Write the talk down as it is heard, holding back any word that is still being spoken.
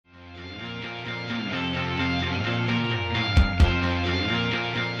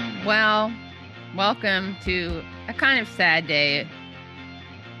Well, welcome to a kind of sad day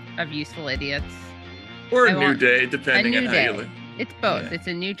of Useful Idiots. Or a new day, depending on how you live. It's both. Yeah. It's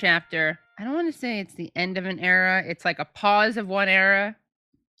a new chapter. I don't want to say it's the end of an era. It's like a pause of one era,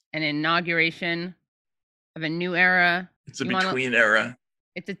 an inauguration of a new era. It's a between era.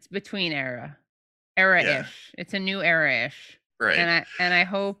 It's between era. Era-ish. Yeah. It's a new era-ish. Right. And I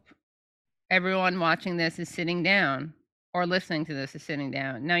hope everyone watching this is sitting down or listening to this is sitting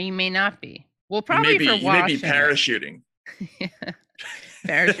down. Now, you may not be. Well, probably you may be parachuting.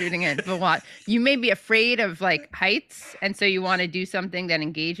 Parachuting it. But what? You may be afraid of like heights, and so you want to do something that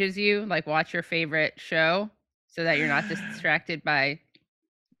engages you, like watch your favorite show so that you're not distracted by,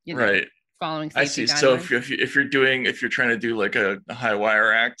 right. Following safety guidelines. So if you're trying to do like a high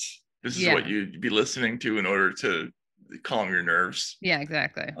wire act, this is what you'd be listening to in order to calm your nerves. Yeah,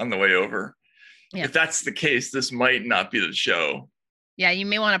 exactly. On the way over. Yeah. If that's the case, this might not be the show. Yeah, you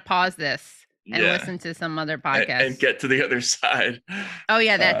may want to pause this and listen to some other podcast and get to the other side. Oh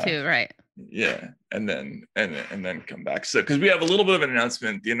yeah, that too, right? Yeah, and then come back. So because we have a little bit of an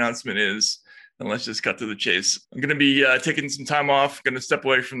announcement. The announcement is, and let's just cut to the chase. I'm going to be taking some time off. Going to step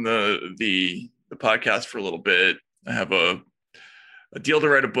away from the podcast for a little bit. I have a deal to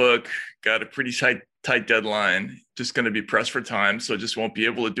write a book. Got a pretty tight deadline. Just going to be pressed for time, so just won't be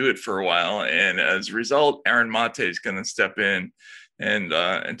able to do it for a while. And as a result, Aaron Mate is going to step in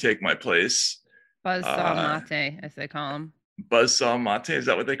and take my place. Buzzsaw Mate, as they call him. Buzzsaw Mate, is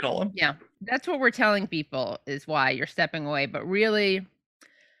that what they call him? Yeah, that's what we're telling people is why you're stepping away. But really,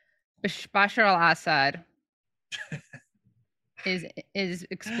 Bashar al-Assad is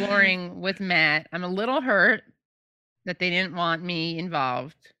exploring with Matt. I'm a little hurt that they didn't want me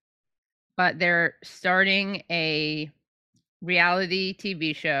involved, but they're starting a reality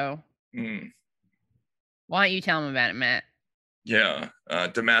TV show. Why don't you tell them about it, Matt? Yeah,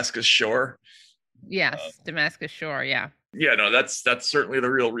 Damascus Shore. Yes, Damascus Shore. Yeah. Yeah, no, that's certainly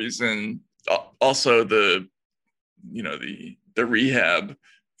the real reason. Also, the rehab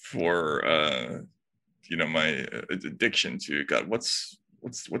for my addiction to God. What's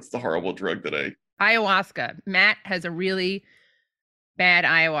the horrible drug that ayahuasca. Matt has a really bad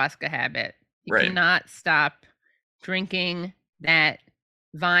ayahuasca habit. He cannot stop drinking that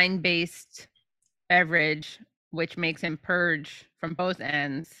vine-based beverage, which makes him purge from both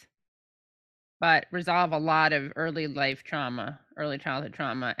ends, but resolve a lot of early childhood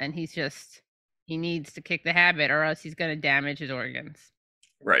trauma. And he needs to kick the habit or else he's going to damage his organs.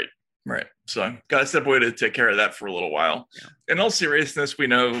 Right. So I've got to step away to take care of that for a little while. Yeah. In all seriousness, we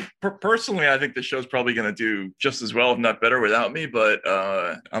know, personally, I think the show's probably going to do just as well, if not better, without me. But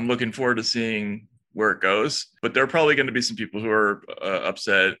I'm looking forward to seeing where it goes. But there are probably going to be some people who are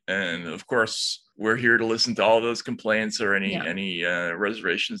upset. And of course, we're here to listen to all those complaints or any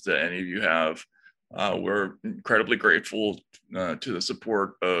reservations that any of you have. We're incredibly grateful to the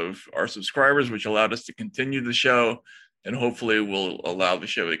support of our subscribers, which allowed us to continue the show. And hopefully will allow the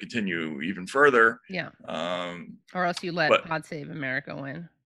show to continue even further. Yeah. Or else you let Pod Save America win.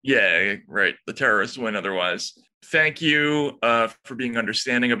 Yeah, right. The terrorists win otherwise. Thank you for being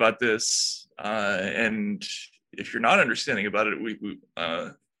understanding about this. And if you're not understanding about it, we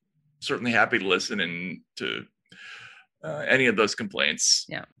certainly happy to listen and to any of those complaints.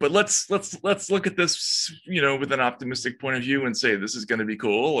 Yeah. But let's look at this, with an optimistic point of view and say this is going to be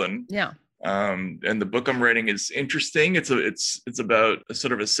cool. And yeah. And the book I'm writing is interesting. It's about a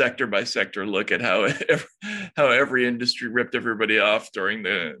sort of a sector by sector look at how every industry ripped everybody off during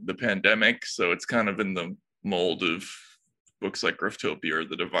the pandemic. So it's kind of in the mold of books like Grifftopia or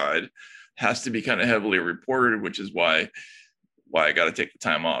The Divide. Has to be kind of heavily reported, which is why I got to take the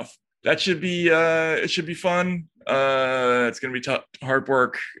time off. That should be it should be fun. It's going to be hard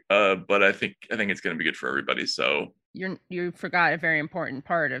work, but I think it's going to be good for everybody. So you forgot a very important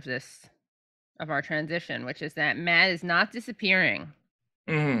part of our transition, which is that Matt is not disappearing.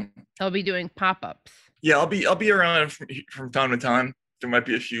 Mm-hmm. He'll be doing pop-ups. Yeah, I'll be around from time to time. There might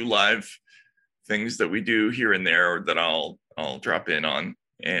be a few live things that we do here and there that I'll drop in on,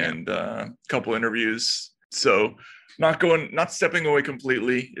 and a couple interviews. So not stepping away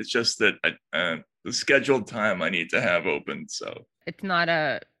completely. It's just that the scheduled time I need to have open. So it's not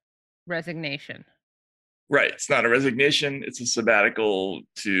a resignation. Right. It's not a resignation. It's a sabbatical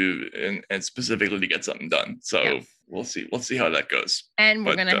and specifically to get something done. So we'll see. We'll see how that goes. And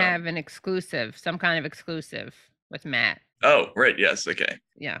we're going to have some kind of exclusive with Matt. Oh, right. Yes. Okay.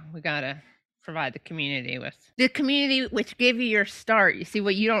 Yeah. We got to provide the community which gave you your start. You see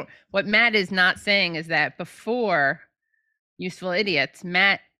what Matt is not saying is that before Useful Idiots,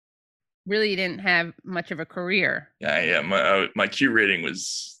 Matt really didn't have much of a career. Yeah. My Q rating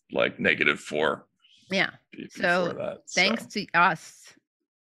was like -4. Yeah. So that, thanks to us,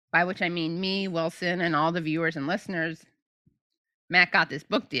 by which I mean me, Wilson, and all the viewers and listeners, Matt got this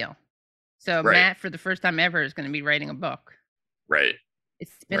book deal. So Matt, for the first time ever, is going to be writing a book. Right.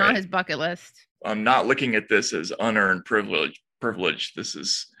 It's been on his bucket list. I'm not looking at this as unearned privilege. This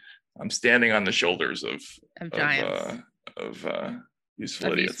is, I'm standing on the shoulders of giants, of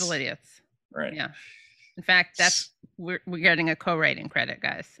useful idiots. Right. Yeah. In fact, we're getting a co-writing credit,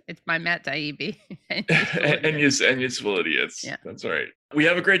 guys. It's by Matt Taibbi and useful idiots. Yeah, that's right. We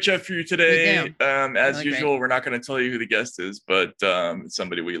have a great show for you today. As really usual, we're not going to tell you who the guest is, but it's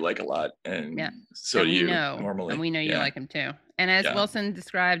somebody we like a lot, and so and normally, and we know you like him too. And as Wilson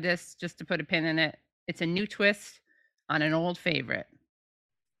described this, just to put a pin in it, it's a new twist on an old favorite.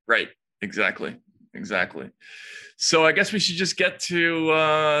 Right. Exactly. So I guess we should just get to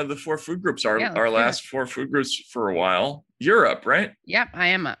the 4 food groups, our last 4 food groups for a while. You're up, right? Yep, I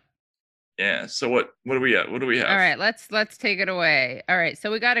am up. Yeah. So what do we have? What do we have? All right, let's take it away. All right.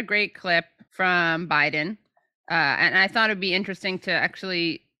 So we got a great clip from Biden. And I thought it'd be interesting to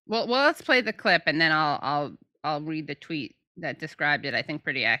actually let's play the clip and then I'll read the tweet that described it, I think,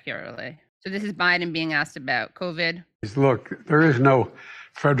 pretty accurately. So this is Biden being asked about COVID. Look, there is no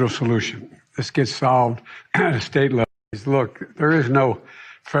federal solution. This gets solved at a state level. Look, there is no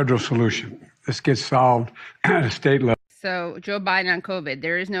federal solution. This gets solved at a state level. So Joe Biden on COVID,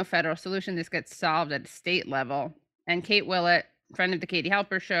 there is no federal solution. This gets solved at a state level. And Kate Willett, friend of the Katie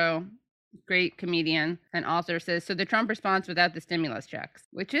Halper Show, great comedian and author, says, so the Trump response without the stimulus checks,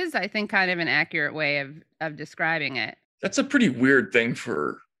 which is, I think, kind of an accurate way of describing it. That's a pretty weird thing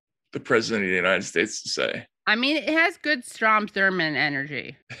for the president of the United States to say. I mean, it has good Strom Thurmond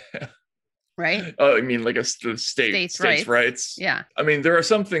energy. Right? Oh, I mean, like states' rights. Yeah. I mean, there are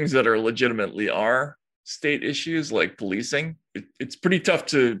some things that are legitimately state issues, like policing. It's pretty tough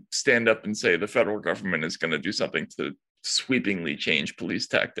to stand up and say the federal government is going to do something to sweepingly change police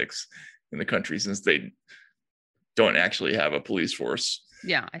tactics in the country, since they don't actually have a police force.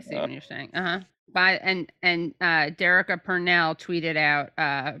 Yeah, I see what you're saying. Derica Purnell tweeted out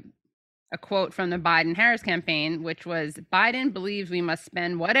a quote from the Biden-Harris campaign, which was, Biden believes we must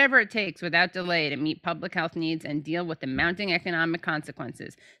spend whatever it takes without delay to meet public health needs and deal with the mounting economic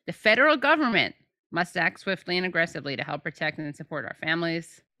consequences. The federal government must act swiftly and aggressively to help protect and support our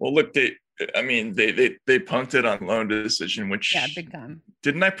families. Well, look, they punted on loan decision, which big time.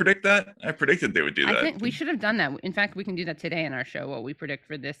 Didn't I predict that? I predicted they would do that. I think we should have done that. In fact, we can do that today in our show, what we predict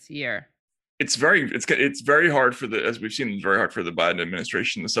for this year. It's very hard as we've seen, it's very hard for the Biden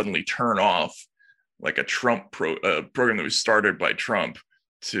administration to suddenly turn off like a Trump program that was started by Trump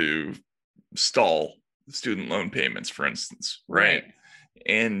to stall student loan payments, for instance, right?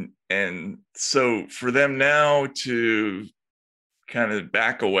 And so for them now to kind of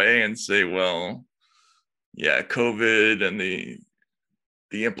back away and say, well, yeah, COVID and the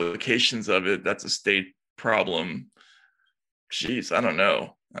implications of it, that's a state problem. Geez, I don't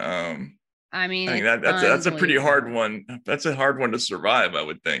know. I mean that's a pretty hard one. That's a hard one to survive, I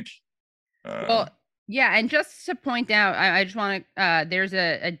would think. And just to point out, I just want to. There's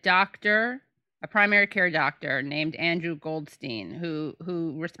a doctor, a primary care doctor named Andrew Goldstein, who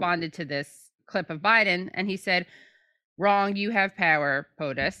responded to this clip of Biden, and he said, "Wrong. You have power,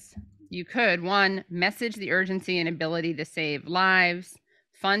 POTUS. You could, 1, message the urgency and ability to save lives,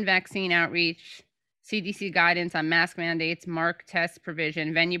 fund vaccine outreach, CDC guidance on mask mandates, mark test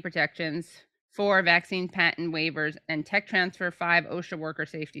provision, venue protections, 4, vaccine patent waivers, and tech transfer, 5, OSHA worker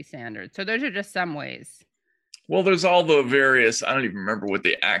safety standards." So those are just some ways. Well, there's all the various, I don't even remember what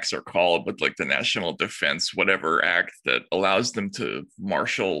the acts are called, but like the National Defense, whatever act that allows them to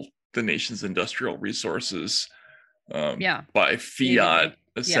marshal the nation's industrial resources by fiat,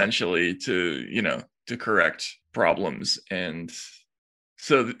 essentially, to correct problems. And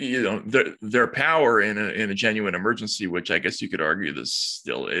so, their power in a genuine emergency, which I guess you could argue this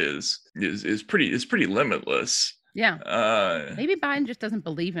still is pretty limitless. Yeah. Maybe Biden just doesn't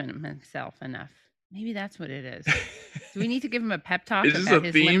believe in himself enough. Maybe that's what it is. Do we need to give him a pep talk about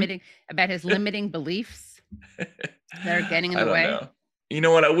his limiting beliefs that are getting in the way? Know. You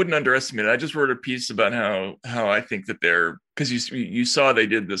know what? I wouldn't underestimate it. I just wrote a piece about how I think that because you saw they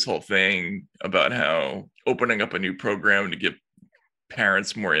did this whole thing about how opening up a new program to give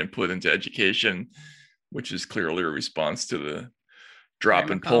parents more input into education, which is clearly a response to the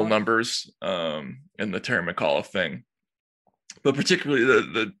drop in poll numbers and the Terry McAuliffe thing, but particularly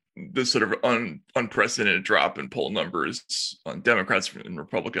the sort of unprecedented drop in poll numbers on Democrats and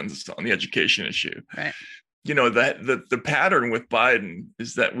Republicans on the education issue. Right. That the pattern with Biden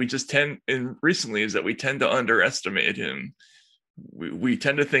is that we tend to underestimate him we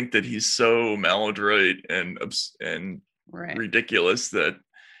tend to think that he's so maladroit and right. ridiculous that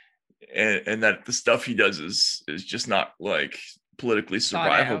and that the stuff he does is just not like politically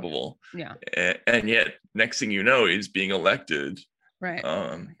survivable. Yeah. And yet next thing you know, he's being elected. Right.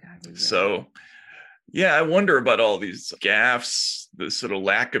 Oh my God, so yeah, I wonder about all these gaffes, the sort of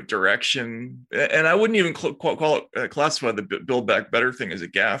lack of direction, and I wouldn't even classify the Build Back Better thing as a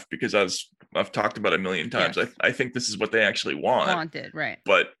gaffe, because I've talked about it a million times. Yes. I think this is what they actually wanted, right?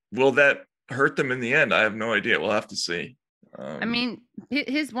 But will that hurt them in the end? I have no idea. We'll have to see. I mean,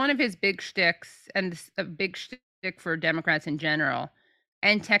 one of his big shticks, and a big shtick for Democrats in general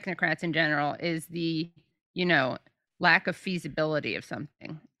and technocrats in general, is the lack of feasibility of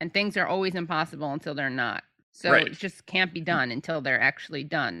something, and things are always impossible until they're not. So It just can't be done until they're actually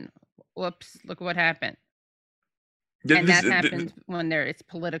done. Whoops, look what happened. And that happens when it's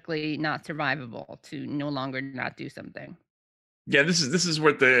politically not survivable to no longer not do something. Yeah, this is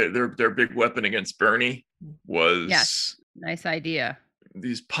what their big weapon against Bernie was. Yes, nice idea.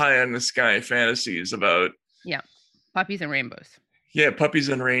 These pie in the sky fantasies about puppies and rainbows. Yeah, puppies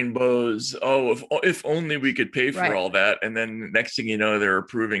and rainbows. Oh, if only we could pay for all that. And then next thing you know, they're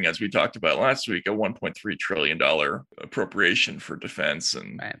approving, as we talked about last week, a $1.3 trillion appropriation for defense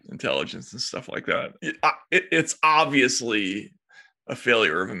and intelligence and stuff like that. It's obviously a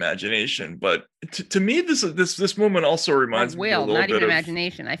failure of imagination. But to me, this moment also reminds me a little not bit even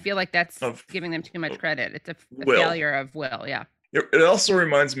imagination. I feel like that's giving them too much credit. It's a failure of will. Yeah. It also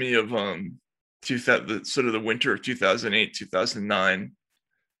reminds me of the winter of 2008, 2009.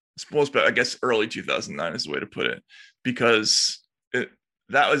 I guess early 2009 is the way to put it, because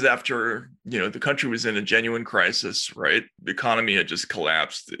that was after the country was in a genuine crisis, right? The economy had just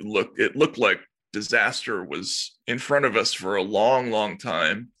collapsed. It looked like disaster was in front of us for a long, long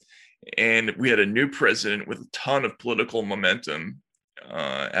time, and we had a new president with a ton of political momentum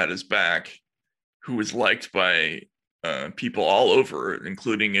at his back, who was liked by people all over,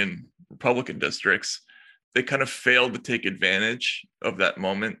 including in Republican districts. They kind of failed to take advantage of that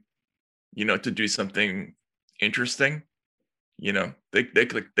moment, to do something interesting. They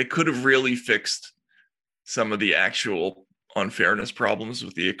could have really fixed some of the actual unfairness problems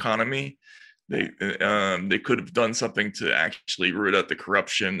with the economy. They could have done something to actually root out the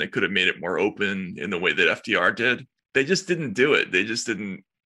corruption. They could have made it more open in the way that FDR did. They just didn't do it. They didn't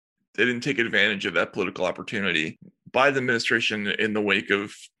take advantage of that political opportunity. Biden administration in the wake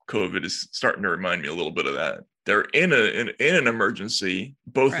of COVID is starting to remind me a little bit of that. They're in an emergency,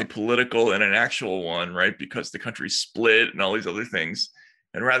 both a political and an actual one, right? Because the country's split and all these other things.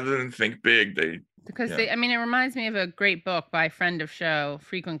 And rather than think big, it reminds me of a great book by friend of show,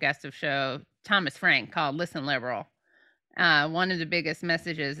 frequent guest of show, Thomas Frank, called Listen Liberal. One of the biggest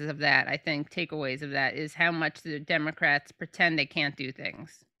messages of that, I think, takeaways of that, is how much the Democrats pretend they can't do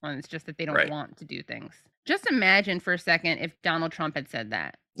things when it's just that they don't want to do things. Just imagine for a second if Donald Trump had said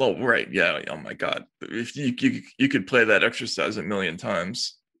that. Oh, right. Yeah. Oh, my God. If you could play that exercise a million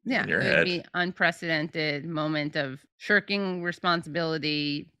times in your head. It would be unprecedented moment of shirking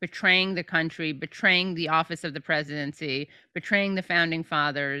responsibility, betraying the country, betraying the office of the presidency, betraying the founding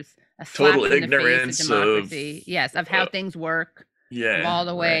fathers, a slap total in ignorance the face of democracy. Of how things work. Yeah. All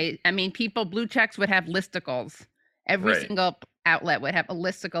the way. I mean, blue checks would have listicles. Every single outlet would have a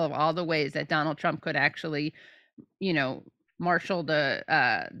listicle of all the ways that Donald Trump could actually, marshal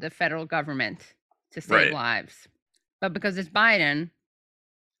the federal government to save lives. But because it's Biden,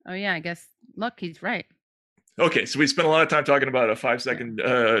 I guess, look, he's right. Okay, so we spent a lot of time talking about a 5-second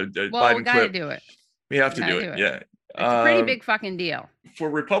Biden we gotta do it. We have to do it. Yeah. It's a pretty big fucking deal. For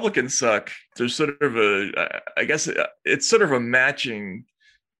Republican suck, there's sort of it's sort of a matching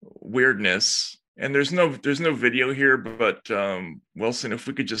weirdness. And there's no video here, but Wilson, if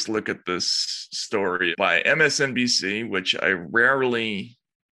we could just look at this story by MSNBC, which I rarely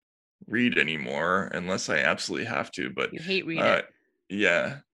read anymore unless I absolutely have to. But you hate reading it.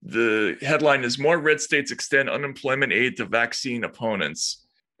 Yeah. The headline is "More Red States Extend Unemployment Aid to Vaccine Opponents."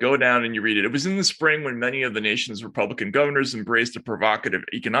 Go down and you read it. It was in the spring when many of the nation's Republican governors embraced a provocative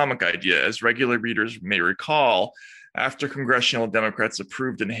economic idea. As regular readers may recall, after congressional Democrats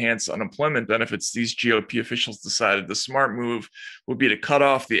approved enhanced unemployment benefits, these GOP officials decided the smart move would be to cut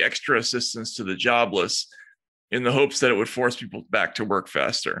off the extra assistance to the jobless in the hopes that it would force people back to work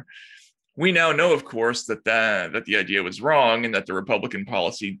faster. We now know, of course, that the idea was wrong and that the Republican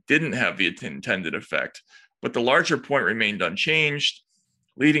policy didn't have the intended effect. But the larger point remained unchanged.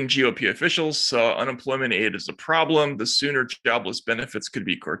 Leading GOP officials saw unemployment aid as a problem. The sooner jobless benefits could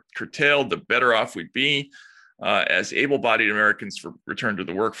be curtailed, the better off we'd be. as able-bodied Americans return to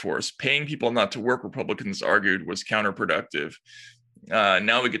the workforce. Paying people not to work, Republicans argued, was counterproductive.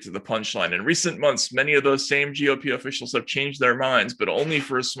 Now we get to the punchline. In recent months, many of those same GOP officials have changed their minds, but only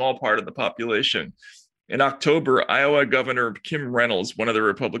for a small part of the population. In October, Iowa Governor Kim Reynolds, one of the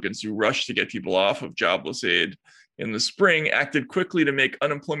Republicans who rushed to get people off of jobless aid in the spring, acted quickly to make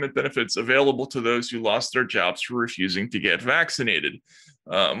unemployment benefits available to those who lost their jobs for refusing to get vaccinated.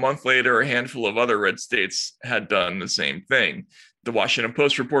 A month later, a handful of other red states had done the same thing. The Washington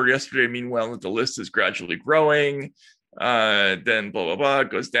Post reported yesterday, meanwhile, that the list is gradually growing. Then blah, blah, blah, it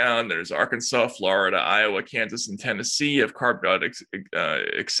goes down. There's Arkansas, Florida, Iowa, Kansas, and Tennessee have carved out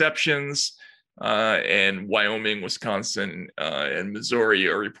exceptions. And Wyoming, Wisconsin, and Missouri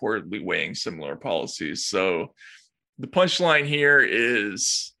are reportedly weighing similar policies. So the punchline here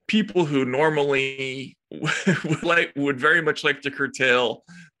is people who normally would very much like to curtail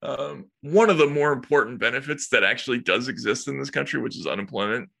one of the more important benefits that actually does exist in this country, which is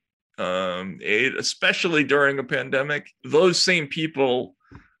unemployment aid, especially during a pandemic. Those same people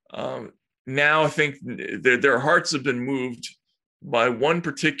now think their hearts have been moved by one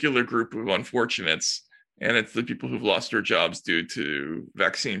particular group of unfortunates, and it's the people who've lost their jobs due to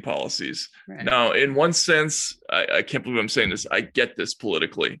vaccine policies. Right. Now, in one sense, I can't believe I'm saying this, I get this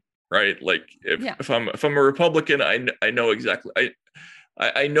politically, right? Like if I'm a Republican, I know exactly,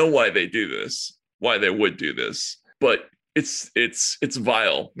 I know why they do this, why they would do this, but it's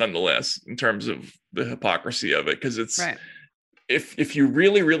vile nonetheless in terms of the hypocrisy of it, because it's right. If you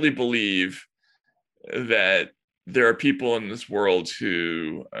really, really believe that there are people in this world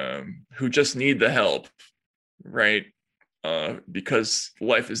who just need the help, right? Because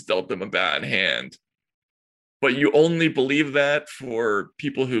life has dealt them a bad hand. But you only believe that for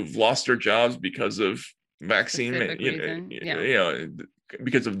people who've lost their jobs because of vaccine,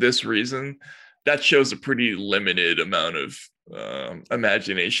 because of this reason. That shows a pretty limited amount of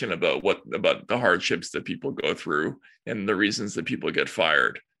imagination about the hardships that people go through and the reasons that people get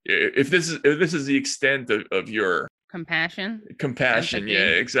fired. If this is the extent of your compassion, empathy. Yeah,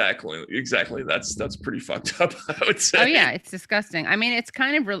 exactly. That's pretty fucked up, I would say. Oh yeah, it's disgusting. I mean, it's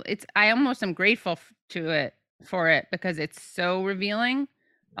kind of I almost am grateful for it because it's so revealing.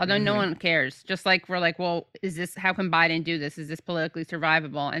 Although no one cares. Just like we're like, well, how can Biden do this? Is this politically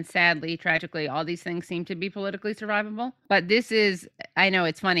survivable? And sadly, tragically, all these things seem to be politically survivable. But this is, I know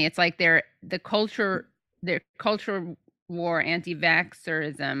it's funny. It's like their culture war,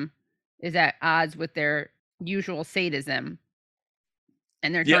 anti-vaxxerism is at odds with their usual sadism.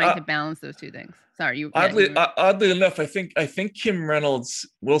 And they're trying to balance those two things. Sorry, oddly enough, I think Kim Reynolds,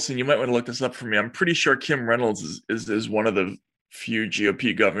 Wilson, you might want to look this up for me. I'm pretty sure Kim Reynolds is one of the few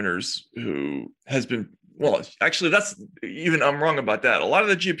GOP governors who has been, well, actually I'm wrong about that. A lot of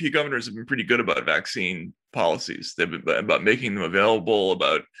the GOP governors have been pretty good about vaccine policies. They've been about making them available,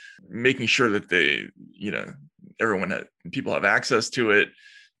 about making sure that people have access to it.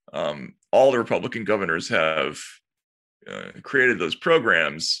 All the Republican governors have created those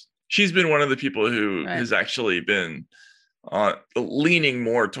programs. She's been one of the people who has actually been leaning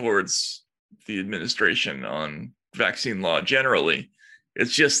more towards the administration on vaccine law generally.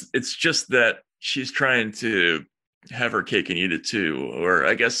 It's just that she's trying to have her cake and eat it too, or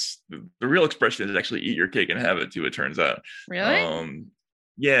I guess the real expression is actually eat your cake and have it too, it turns out. Really?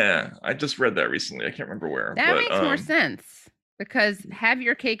 Yeah, I just read that recently. I can't remember where. That makes more sense, because have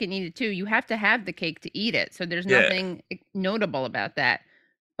your cake and eat it too. You have to have the cake to eat it, so there's nothing notable about that.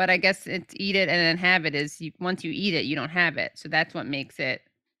 But I guess it's eat it and then have it is once you eat it, you don't have it, so that's what makes it.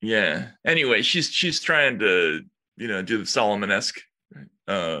 Yeah. Anyway, she's trying to do the Solomon-esque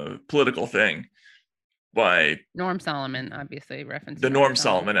political thing by Norm Solomon, obviously reference the Norm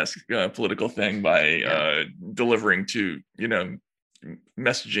Solomon-esque political thing by delivering to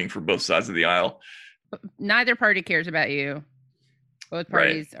messaging for both sides of the aisle. Neither party cares about you. Both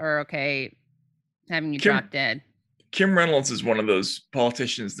parties are okay having you drop dead. Kim Reynolds is one of those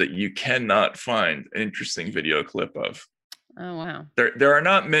politicians that you cannot find an interesting video clip of. Oh, wow. There are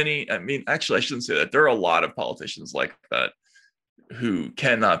not many. I mean, actually, I shouldn't say that. There are a lot of politicians like that who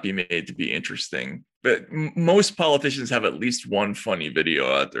cannot be made to be interesting. But most politicians have at least one funny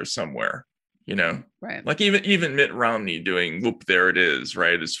video out there somewhere, Right. Like even Mitt Romney doing "Whoop, there it is,"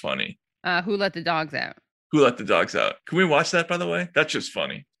 right, is funny. Who let the dogs out? Who let the dogs out? Can we watch that, by the way? That's just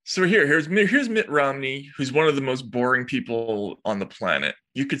funny. So here's Mitt Romney, who's one of the most boring people on the planet.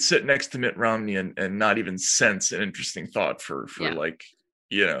 You could sit next to Mitt Romney and not even sense an interesting thought for a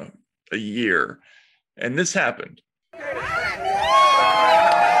year. And this happened. Hey,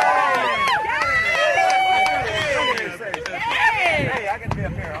 I can be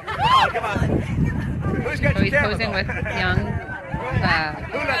up here. Come on. he's posing with young.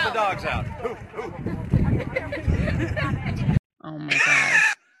 Who let the dogs out? Oh my god!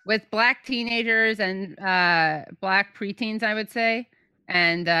 With black teenagers and black preteens, I would say,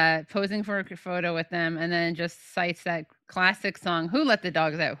 and posing for a photo with them, and then just cites that classic song, "Who Let the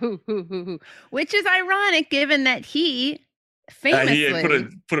Dogs Out?" Who? Which is ironic, given that he famously he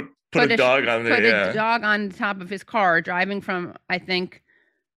had put a dog on there. A dog on top of his car, driving from, I think,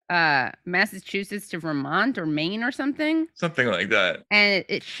 Massachusetts to Vermont or Maine or something like that, and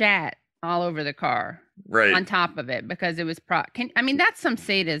it shat all over the car, right on top of it, because it was that's some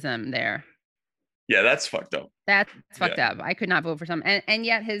sadism there. Yeah, that's fucked up. That's fucked up. I could not vote for some, and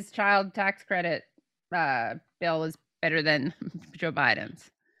yet his child tax credit bill is better than Joe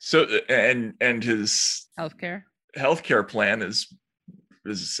Biden's. So and his healthcare plan is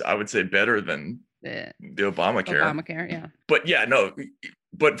I would say better than the Obamacare. Obamacare, yeah. But yeah, no.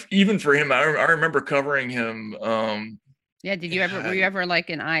 But even for him, I remember covering him. Yeah. Did you ever? Were you ever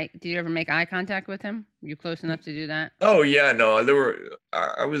Did you ever make eye contact with him? Were you close enough to do that? Oh yeah, no. There were.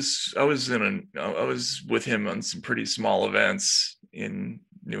 I was with him on some pretty small events in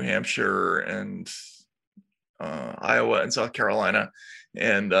New Hampshire and Iowa and South Carolina,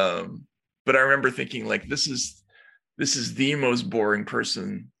 and but I remember thinking, like, this is the most boring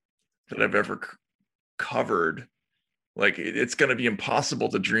person that I've ever covered. Like, it's going to be impossible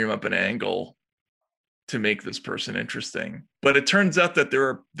to dream up an angle to make this person interesting. But it turns out that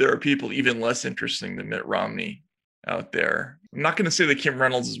there are people even less interesting than Mitt Romney out there. I'm not going to say that Kim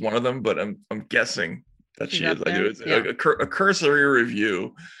Reynolds is one of them, but I'm guessing that she is. I do. A cursory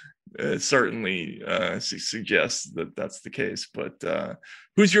review certainly suggests that that's the case. But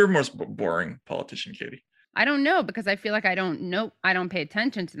who's your most boring politician, Katie? I don't know, because I feel like I don't pay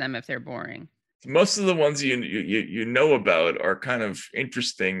attention to them if they're boring. Most of the ones you know about are kind of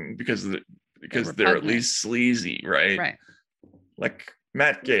interesting because they're at least sleazy, right? Right. Like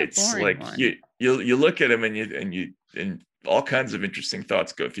Matt Gaetz, like one. you look at him and all kinds of interesting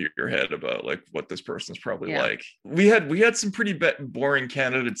thoughts go through your head about like what this person's probably like. We had some pretty boring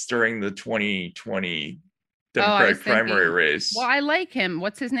candidates during the 2020 Democratic primary race. Well, I like him.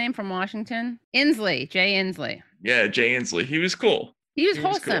 What's his name from Washington? Inslee, Jay Inslee. Yeah, Jay Inslee. He was cool. He was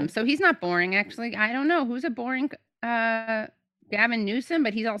wholesome, so he's not boring, actually. I don't know who's a boring Gavin Newsom,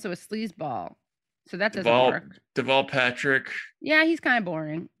 but he's also a sleazeball, so that doesn't work. Deval Patrick. Yeah, he's kind of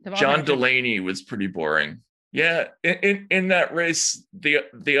boring. John Delaney was pretty boring. Yeah, in that race,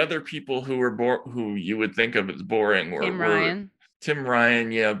 the other people who were who you would think of as boring were Tim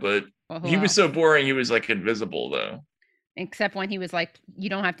Ryan. Yeah, but he was so boring. He was like invisible though. Except when he was like, "You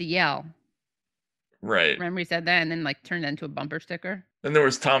don't have to yell." Right. Remember he said that, and then like turned that into a bumper sticker. Then there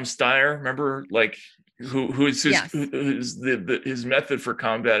was Tom Steyer. Remember, like who's his method for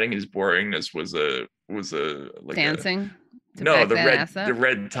combating his boringness was like dancing. The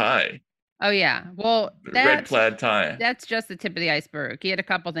red tie. Oh yeah, well, the red plaid tie. That's just the tip of the iceberg. He had a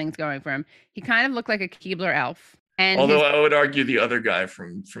couple things going for him. He kind of looked like a Keebler elf, and although I would argue the other guy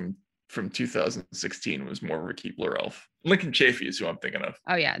from 2016 was more of a Keebler elf. Lincoln Chafee is who I'm thinking of.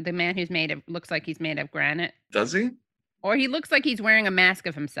 Oh yeah, the man who's looks like he's made of granite. Does he? Or he looks like he's wearing a mask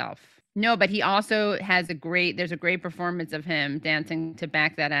of himself. No, but he also has there's a great performance of him dancing to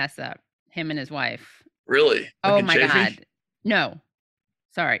Back That Ass Up, him and his wife. Really? Oh my God. No.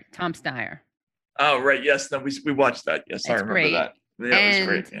 Sorry, Tom Steyer. Oh, right. Yes. No, we watched that. Yes, I remember that. Yeah, it was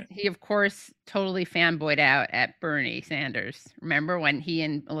great. Yeah. He, of course, totally fanboyed out at Bernie Sanders. Remember when he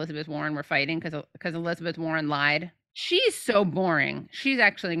and Elizabeth Warren were fighting because Elizabeth Warren lied? She's so boring. She's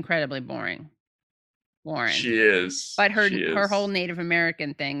actually incredibly boring. Warren. She is. But her whole Native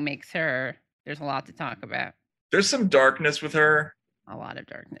American thing makes her, there's a lot to talk about. There's some darkness with her. A lot of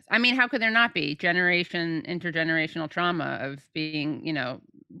darkness. I mean, how could there not be? Intergenerational trauma of being,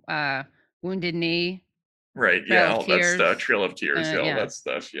 wounded knee. Right. Yeah. All that stuff. Trail of Tears. All that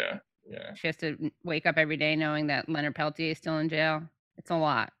stuff. Yeah. Yeah. She has to wake up every day knowing that Leonard Peltier is still in jail. It's a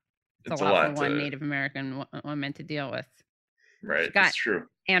lot. It's a lot for one Native American woman to deal with. Right. That's true.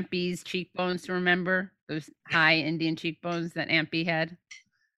 Aunt Bee's cheekbones to remember. Those high Indian cheekbones that Aunt Bee had.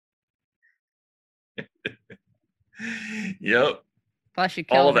 Yep. Plus, she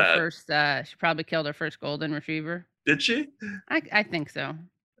killed her first. She probably killed her first golden retriever. Did she? I think so.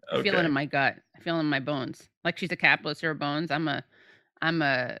 I feel it in my gut. I feel it in my bones. Like she's a capitalist to her bones. I'm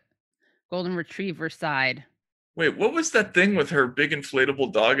a golden retriever side. Wait, what was that thing with her big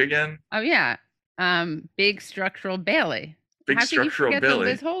inflatable dog again? Oh yeah, big structural Bailey. Big structural Bailey.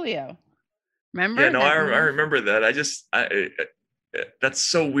 Liz Holio. Remember? Yeah, no, I remember that. That's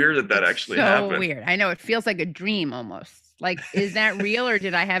so weird that actually happened. So weird. I know, it feels like a dream almost. Like, is that real or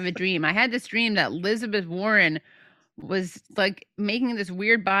did I have a dream? I had this dream that Elizabeth Warren was like making this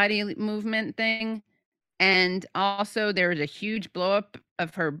weird body movement thing. And also there was a huge blow up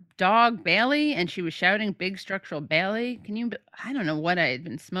of her dog Bailey, and she was shouting big structural Bailey. I don't know what I had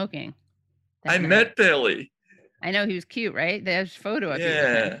been smoking. I met Bailey. I know, he was cute, right? There's a photo of you with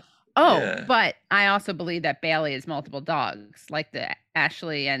Yeah. him. Oh, Yeah. but I also believe that Bailey is multiple dogs, like the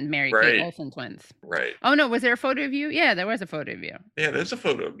Ashley and Mary Kate Olsen twins. Right. Oh no, was there a photo of you? Yeah, there was a photo of you. Yeah, there's a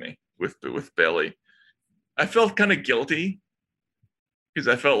photo of me with Bailey. I felt kind of guilty because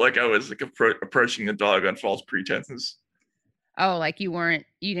I felt like I was like approaching the dog on false pretenses. Oh, like you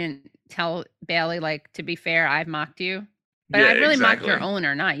didn't tell Bailey, like, to be fair, I've mocked you. But Yeah, I really exactly. mocked your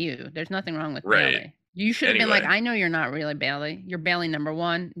owner, not you. There's nothing wrong with Right. Bailey. You should have been like, Anyway. I know you're not really Bailey. You're Bailey number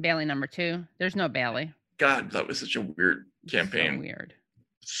 1, Bailey number 2. There's no Bailey. God, that was such a weird campaign. So weird.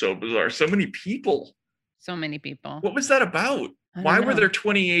 So bizarre. So many people. So many people. What was that about? I Why don't were know. there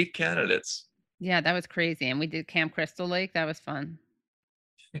 28 candidates? Yeah, that was crazy. And we did Camp Crystal Lake. That was fun.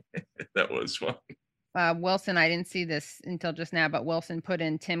 That was fun. Wilson, I didn't see this until just now, but Wilson put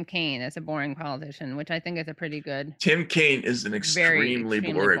in Tim Kaine as a boring politician, which I think is a pretty good. Tim Kaine is an extremely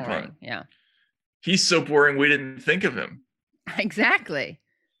boring pun. Yeah. He's so boring we didn't think of him. Exactly.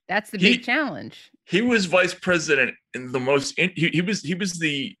 That's the big challenge. He was vice president in the most he was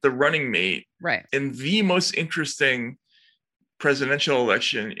the running mate Right. in the most interesting presidential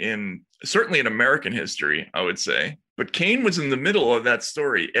election in certainly in American history, I would say. But Kaine was in the middle of that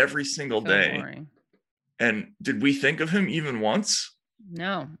story every single day. Boring. And did we think of him even once?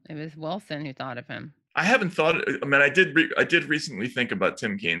 No, it was Wilson who thought of him. I haven't thought. I mean, I did recently think about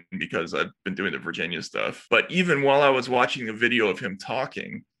Tim Kaine because I've been doing the Virginia stuff. But even while I was watching the video of him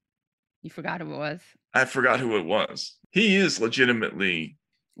talking, you forgot who it was. I forgot who it was. He is legitimately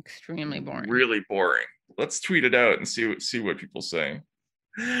extremely boring. Really boring. Let's tweet it out and see what people say.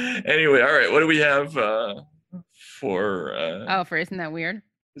 Anyway, all right. What do we have for? For Isn't That Weird?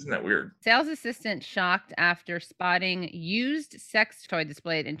 Isn't that weird? Sales assistant shocked after spotting used sex toy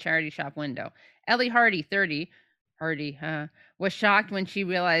displayed in charity shop window. Ellie Hardy, 30, was shocked when she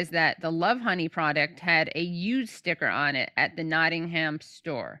realized that the Love Honey product had a used sticker on it at the Nottingham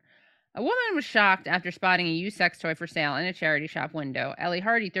store. A woman was shocked after spotting a used sex toy for sale in a charity shop window. Ellie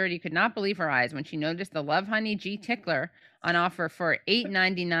Hardy, 30, could not believe her eyes when she noticed the Love Honey G Tickler on offer for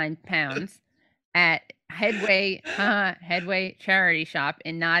 £8.99 at Headway charity shop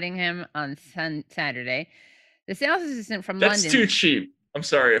in Nottingham on Saturday. The sales assistant from London. That's too cheap. I'm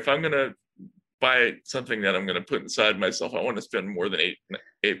sorry. If I'm gonna buy something that I'm gonna put inside myself, I want to spend more than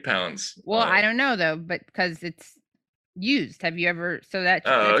eight pounds. Well, I don't know though, but because it's used. Have you ever? So that's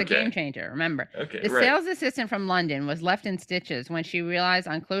a game changer. Remember, the sales assistant from London was left in stitches when she realized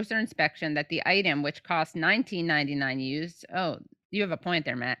on closer inspection that the item, which cost $19.99 used. Oh, you have a point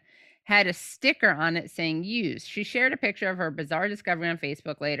there, Matt. Had a sticker on it saying used. She shared a picture of her bizarre discovery on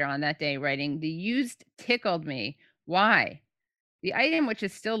Facebook later on that day, writing, "The used tickled me. Why?" The item, which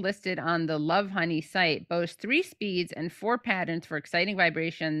is still listed on the Love Honey site, boasts 3 speeds and 4 patterns for exciting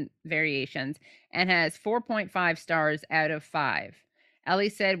vibration variations and has 4.5 stars out of 5. Ellie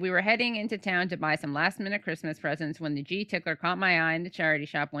said, "We were heading into town to buy some last-minute Christmas presents when the G Tickler caught my eye in the charity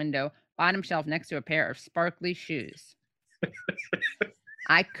shop window, bottom shelf next to a pair of sparkly shoes."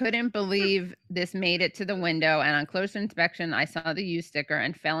 I couldn't believe this made it to the window, and on closer inspection, I saw the used sticker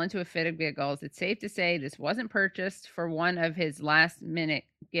and fell into a fit of giggles. It's safe to say this wasn't purchased for one of his last-minute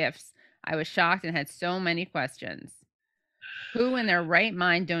gifts. I was shocked and had so many questions. Who in their right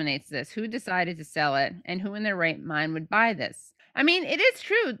mind donates this? Who decided to sell it? And who in their right mind would buy this? I mean, it is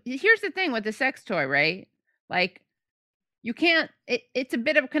true. Here's the thing with the sex toy, right? Like, you can't, it's a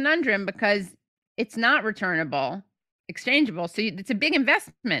bit of a conundrum because it's not returnable, exchangeable. So it's a big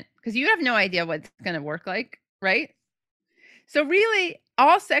investment because you have no idea what it's going to work like, right? So really,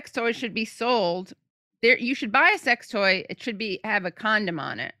 all sex toys should be sold. You should buy a sex toy. It should have a condom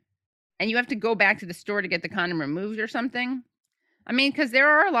on it. And you have to go back to the store to get the condom removed or something. I mean, because there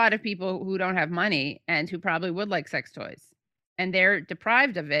are a lot of people who don't have money and who probably would like sex toys. And they're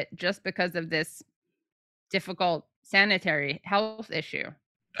deprived of it just because of this difficult sanitary health issue.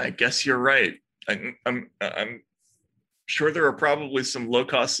 I guess you're right. I'm sure there are probably some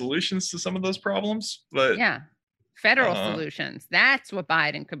low-cost solutions to some of those problems, but yeah, federal solutions. That's what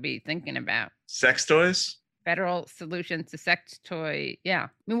Biden could be thinking about. Sex toys? Federal solutions to sex toy. Yeah. I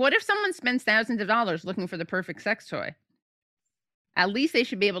mean, what if someone spends thousands of dollars looking for the perfect sex toy? At least they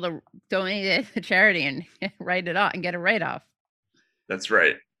should be able to donate it to charity and write it off and get a write-off. That's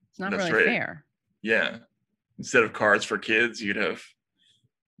right. It's not really fair. Yeah. Instead of cards for kids, you'd have,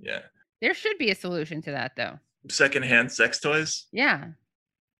 yeah. There should be a solution to that, though. secondhand sex toys. Yeah.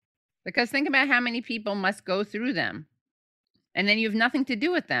 Because think about how many people must go through them, and then you have nothing to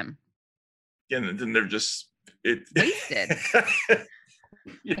do with them. And then they're just wasted.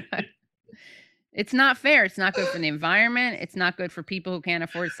 It's not fair. It's not good for the environment. It's not good for people who can't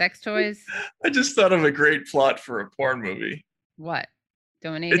afford sex toys. I just thought of a great plot for a porn movie. What?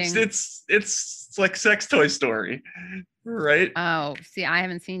 Donating? It's like Sex Toy Story, right? Oh, see, I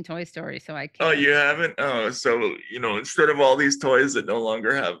haven't seen Toy Story, so I can't. Oh, you haven't? Oh, so, instead of all these toys that no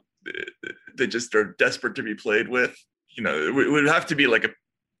longer have, they just are desperate to be played with, it would have to be like a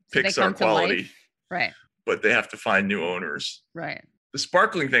Pixar quality. Right. But they have to find new owners. Right. The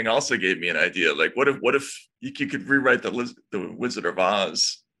sparkling thing also gave me an idea. Like, what if you could rewrite the Wizard of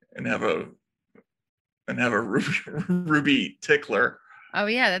Oz and have a Ruby Tickler? Oh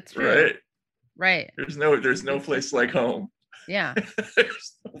yeah, that's true. Right. There's no place like home. Yeah.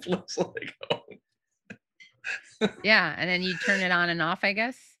 There's no place like home. Yeah, and then you turn it on and off, I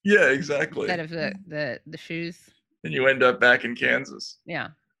guess. Yeah, exactly. Instead of the shoes. And you end up back in Kansas. Yeah.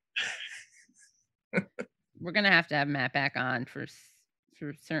 We're gonna have to have Matt back on for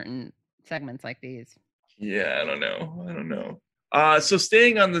certain segments like these. Yeah, I don't know. So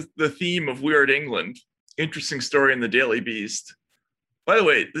staying on the theme of Weird England, interesting story in the Daily Beast. By the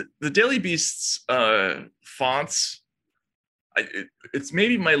way, the Daily Beast's fonts, it's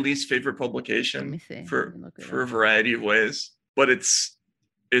maybe my least favorite publication for a variety of ways, but its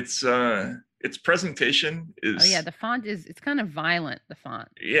presentation is. Oh yeah, the font it's kind of violent. The font.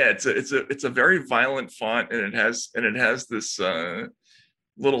 Yeah, it's a very violent font, and it has this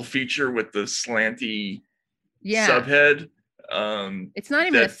little feature with the slanty subhead. It's not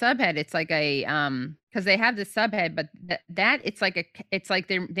even a subhead. It's like a because they have the subhead, but that it's like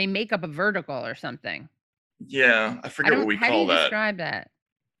they make up a vertical or something. Yeah, I forget what we call that. How do you describe that?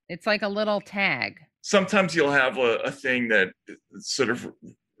 It's like a little tag. Sometimes you'll have a thing that sort of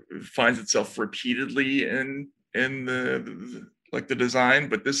finds itself repeatedly in the design,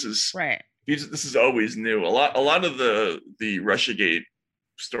 but this is right. This is always new. A lot of the Russiagate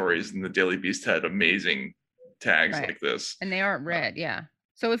stories in the Daily Beast had amazing tags like this, and they aren't red. Yeah.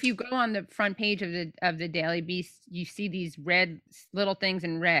 So if you go on the front page of the Daily Beast, you see these red little things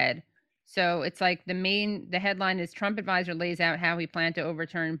in red. So it's like the headline is Trump advisor lays out how he planned to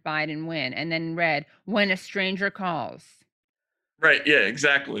overturn Biden win, and then red, when a stranger calls. Right. Yeah.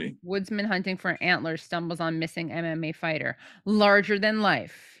 Exactly. Woodsman hunting for antlers stumbles on missing MMA fighter. Larger than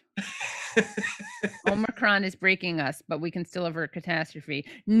life. Omicron is breaking us, but we can still avert catastrophe.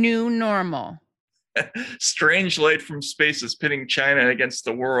 New normal. Strange light from space is pitting China against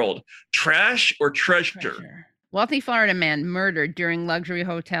the world. Trash or treasure? Wealthy Florida man murdered during luxury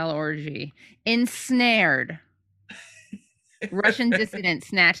hotel orgy. Ensnared. Russian dissident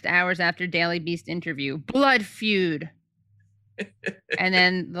snatched hours after Daily Beast interview. Blood feud. And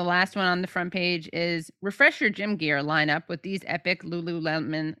then the last one on the front page is refresh your gym gear lineup with these epic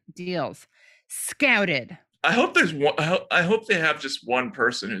Lululemon deals. Scouted. I hope there's one. I hope they have just one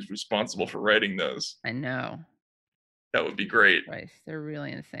person who's responsible for writing those. I know. That would be great. Right. They're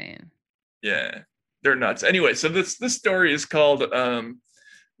really insane. Yeah, they're nuts. Anyway, so this story is called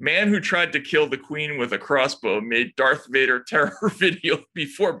 "Man Who Tried to Kill the Queen with a Crossbow Made Darth Vader Terror Video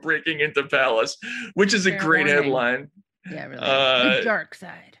Before Breaking into Palace," which is a great headline. Yeah, really. The dark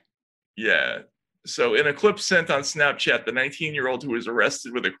side. Yeah. So in a clip sent on Snapchat, the 19-year-old who was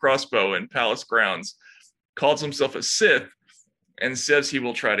arrested with a crossbow in palace grounds calls himself a Sith and says he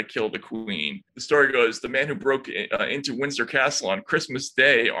will try to kill the queen. The story goes, the man who broke into Windsor Castle on Christmas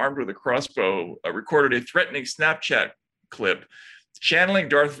Day, armed with a crossbow, recorded a threatening Snapchat clip channeling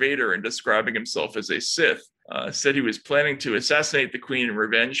Darth Vader and describing himself as a Sith. Said he was planning to assassinate the queen in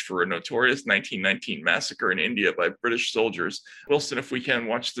revenge for a notorious 1919 massacre in India by British soldiers. Wilson, if we can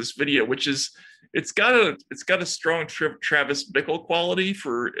watch this video, which is it's got a strong Travis Bickle quality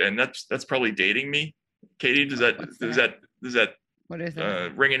and that's probably dating me. Katie, does that what is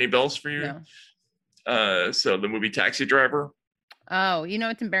that? Ring any bells for you? No. So the movie Taxi Driver. Oh,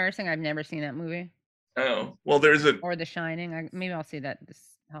 it's embarrassing. I've never seen that movie. Oh, well, or The Shining. Maybe I'll see that this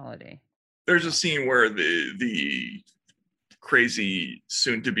holiday. There's a scene where the crazy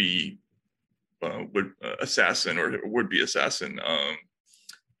soon-to-be assassin or would-be assassin,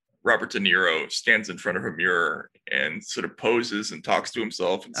 Robert De Niro, stands in front of a mirror and sort of poses and talks to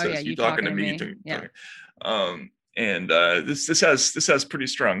himself and says, "You talking to me?" Yeah. And this has pretty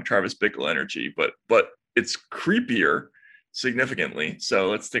strong Travis Bickle energy, but it's creepier significantly. So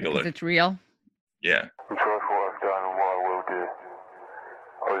let's take a look. It's real. Yeah. Because what I've done and what I will do,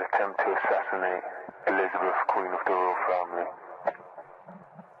 I will attempt to assassinate Elizabeth, Queen of the Royal Family.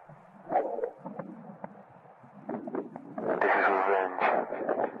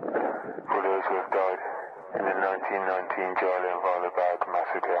 1919 Jallianwala Bagh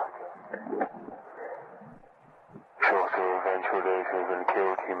massacre. Shows the revengeful days who have been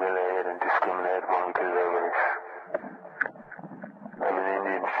killed, humiliated, and discriminated when we kill their race. I'm an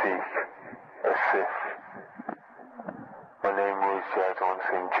Indian Sikh, a Sikh. My name was Jadon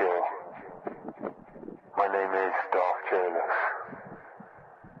Singh Gill. My name is Darth Jairus.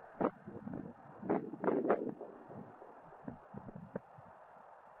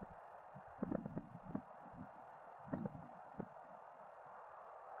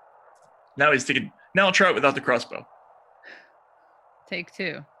 Now he's thinking, now I'll try it without the crossbow. Take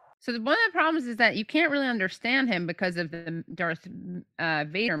two. So one of the problems is that you can't really understand him because of the Darth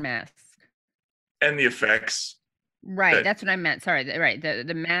Vader mask. And the effects. Right, that's what I meant. Sorry, right,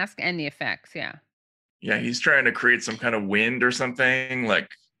 the mask and the effects, yeah. Yeah, he's trying to create some kind of wind or something, like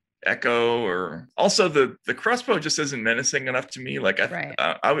echo, or also the crossbow just isn't menacing enough to me. Like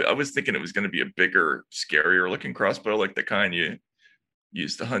I was thinking it was going to be a bigger, scarier looking crossbow, like the kind you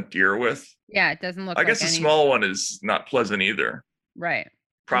used to hunt deer with. Yeah, it doesn't look. I guess the small one is not pleasant either. Right.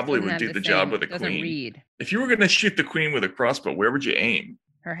 Probably would do the job with a queen. Read. If you were going to shoot the queen with a crossbow, where would you aim?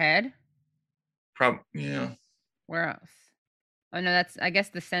 Her head. Yeah. Where else? Oh no, that's, I guess,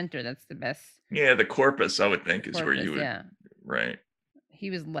 the center. That's the best. Yeah, the corpus, I would think, is where you would. Yeah. Right. He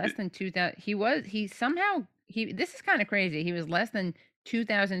was less than 2,000. This is kind of crazy. He was less than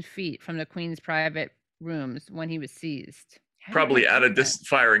 2,000 feet from the queen's private rooms when he was seized. Probably at a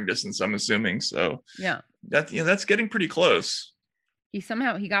firing distance, I'm assuming. So yeah, that's getting pretty close. He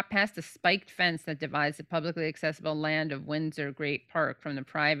got past the spiked fence that divides the publicly accessible land of Windsor Great Park from the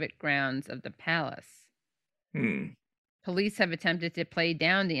private grounds of the palace. Police have attempted to play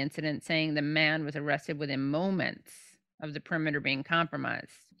down the incident, saying the man was arrested within moments of the perimeter being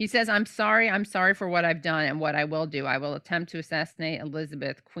compromised. He says, I'm sorry for what I've done and what I will do. I will attempt to assassinate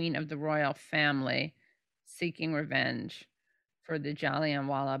Elizabeth, Queen of the Royal Family, seeking revenge for the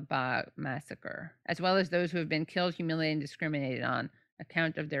Jallianwala Bagh massacre, as well as those who have been killed, humiliated, and discriminated on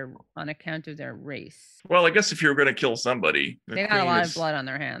account of their race. Well, I guess if you were going to kill somebody, they got a lot of blood on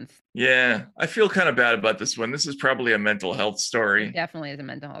their hands. Yeah, I feel kind of bad about this one. This is probably a mental health story. It definitely is a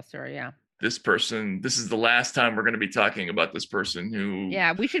mental health story, yeah. This is the last time we're going to be talking about this person who...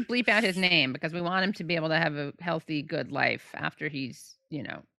 Yeah, we should bleep out his name because we want him to be able to have a healthy, good life after he's,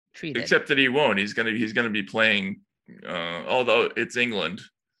 treated. Except that he won't. He's going to be playing, although it's England,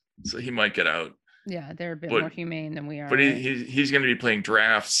 so he might get out. Yeah, they're a bit more humane than we are. But he's going to be playing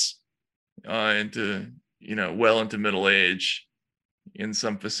drafts into middle age in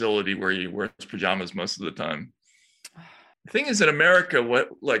some facility where he wears pajamas most of the time. The thing is, in America,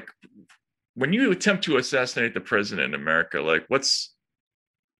 when you attempt to assassinate the president in America,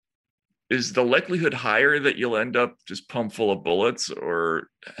 is the likelihood higher that you'll end up just pumped full of bullets, or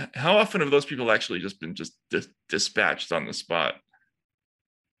how often have those people actually just been dispatched on the spot?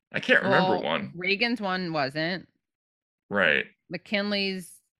 I can't remember one. Reagan's one wasn't. Right. McKinley's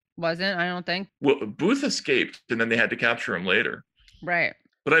wasn't, I don't think. Well, Booth escaped, and then they had to capture him later. Right.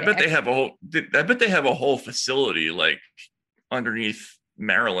 But I bet they have a whole facility underneath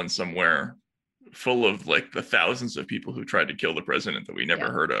Maryland somewhere, full of the thousands of people who tried to kill the president that we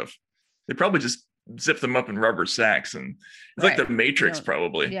never heard of. They probably just zip them up in rubber sacks, and it's like the Matrix,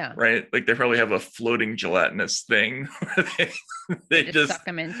 probably. Yeah. Right. They probably have a floating gelatinous thing where they just suck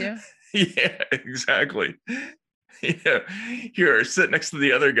them into. Yeah, exactly. Yeah. Here, sit next to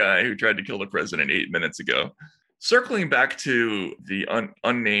the other guy who tried to kill the president 8 minutes ago. Circling back to the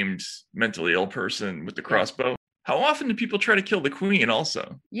unnamed mentally ill person with the crossbow, how often do people try to kill the queen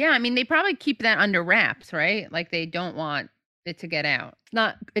also? Yeah, they probably keep that under wraps, right? They don't want it to get out.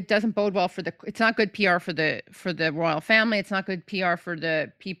 It doesn't bode well it's not good PR for the royal family. It's not good PR for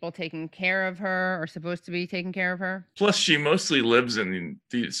the people taking care of her or supposed to be taking care of her. Plus, she mostly lives in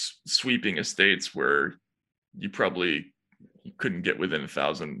these sweeping estates where you probably couldn't get within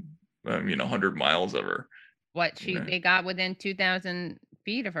 100 miles of her. They got within 2,000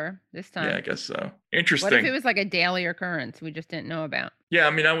 feet of her this time. Yeah, I guess so. Interesting. What if it was a daily occurrence we just didn't know about? Yeah,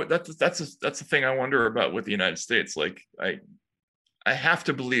 that's the thing I wonder about with the United States. I have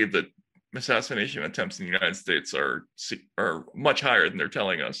to believe that assassination attempts in the United States are much higher than they're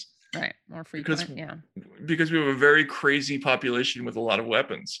telling us. Right, more frequent. Because we have a very crazy population with a lot of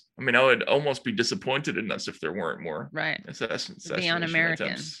weapons. I would almost be disappointed in us if there weren't more assassination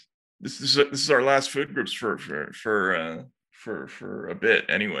attempts. This is our last food groups for a bit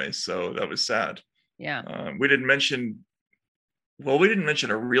anyway, so that was sad. Yeah. We didn't mention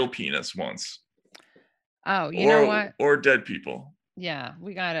a real penis once. Oh, you know what? Or dead people. Yeah,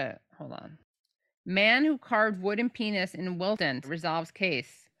 we gotta hold on. Man who carved wooden penis in Wilton resolves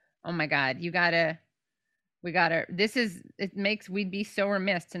case. Oh my God, you gotta We'd be so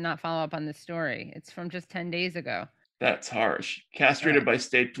remiss to not follow up on this story. It's from just 10 days ago. That's harsh. Castrated by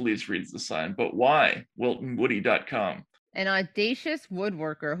state police reads the sign. But why? WiltonWoody.com. An audacious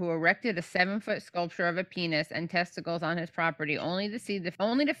woodworker who erected a 7-foot sculpture of a penis and testicles on his property only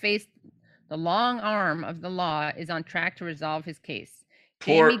to face the long arm of the law is on track to resolve his case.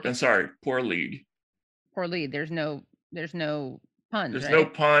 Poor lead. Poor lead. There's no pun. There's no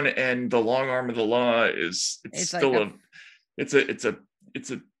pun, and the long arm of the law is it's a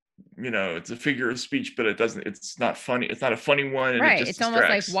figure of speech, but it's not funny. It's not a funny one. And right. It just it's distracts.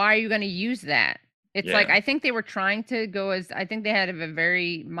 Almost like, why are you going to use that? It's like, I think they were trying to go I think they had a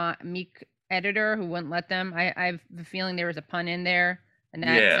very meek editor who wouldn't let them. I have a feeling there was a pun in there, and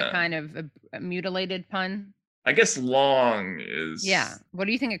that's a kind of a mutilated pun. I guess long is. Yeah. What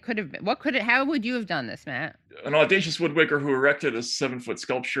do you think it could have been? How would you have done this, Matt? An audacious woodworker who erected a 7-foot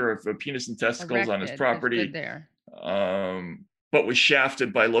sculpture of a penis and testicles on his property. There. But was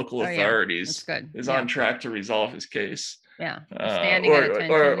shafted by local authorities. That's good. Is on track to resolve his case. Yeah. Standing at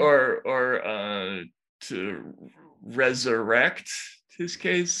attention. Or to resurrect his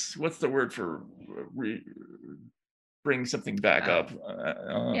case. What's the word for bring something back up?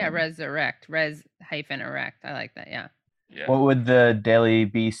 Resurrect. Res-erect. I like that. Yeah. What would the Daily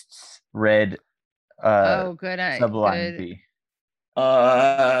Beast's red subline be?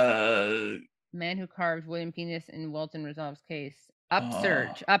 Man who carved wooden penis in Wilton resolves case.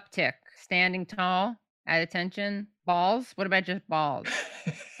 Upsurge. Uptick. Standing tall. At attention. Balls. What about just balls?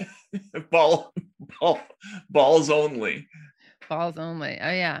 Balls only. Balls only.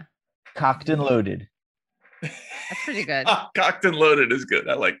 Oh yeah. Cocked and loaded. That's pretty good. Cocked and loaded is good.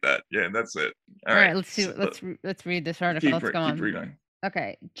 I like that. Yeah, that's it. All right. Let's see. Let's read this article. Let's go on. Keep reading.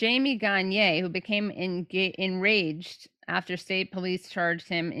 Okay. Jamie Gagne, who became enraged after state police charged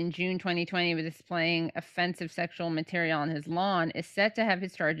him in June 2020 with displaying offensive sexual material on his lawn, is set to have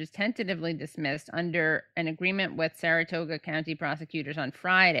his charges tentatively dismissed under an agreement with Saratoga County prosecutors on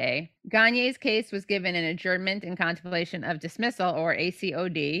Friday. Gagne's case was given an adjournment in contemplation of dismissal, or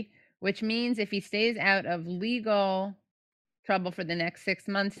ACOD, which means if he stays out of legal trouble for the next 6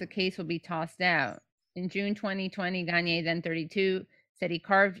 months, the case will be tossed out. In June 2020, Gagne, then 32, said he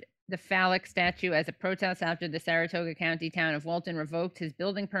carved the phallic statue as a protest after the Saratoga County town of Wilton revoked his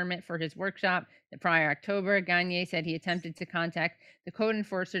building permit for his workshop the prior October. Gagne said he attempted to contact the code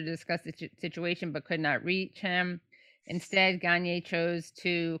enforcer to discuss the situation but could not reach him. Instead, Gagne chose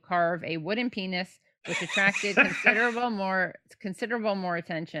to carve a wooden penis, which attracted considerable more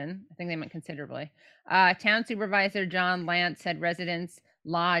attention. I think they meant considerably. Town Supervisor John Lance said residents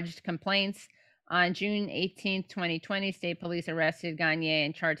lodged complaints. On June 18, 2020, state police arrested Gagne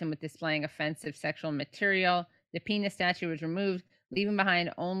and charged him with displaying offensive sexual material. The penis statue was removed, leaving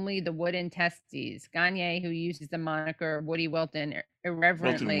behind only the wooden testes. Gagne, who uses the moniker Woody Wilton,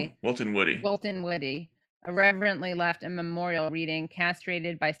 irreverently Wilton Woody irreverently left a memorial reading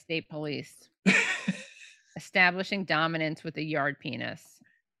 "Castrated by State Police, establishing dominance with a yard penis."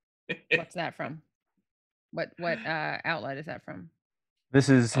 What's that from? What outlet is that from? This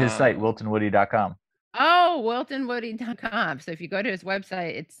is his site, WiltonWoody.com. Oh, WiltonWoody.com. So if you go to his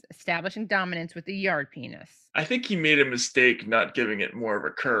website, it's establishing dominance with the yard penis. I think he made a mistake not giving it more of a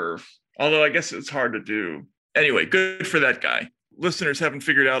curve, although I guess it's hard to do. Anyway, good for that guy. Listeners haven't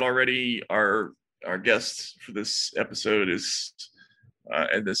figured out already, our guest for this episode is,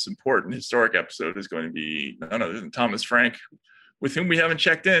 and this important historic episode is going to be none other than Thomas Frank, with whom we haven't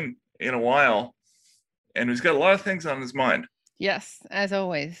checked in a while, and who's got a lot of things on his mind. Yes, as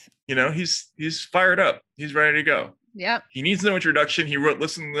always. He's fired up. He's ready to go. Yep. He needs no introduction. He wrote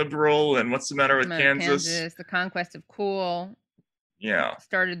Listen Liberal and What's the Matter with Kansas? The Conquest of Cool. Yeah.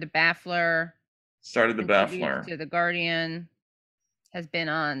 Started the Baffler. To The Guardian. Has been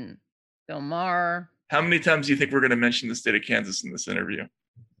on Bill Maher. How many times do you think we're going to mention the state of Kansas in this interview?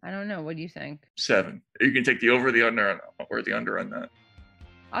 I don't know. What do you think? 7. You can take the over, the under, or the under on that.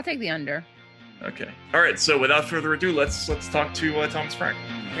 I'll take the under. Okay. All right. So without further ado, let's talk to Thomas Frank.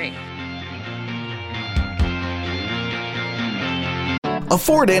 Great.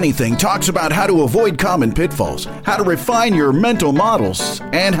 Afford Anything talks about how to avoid common pitfalls, how to refine your mental models,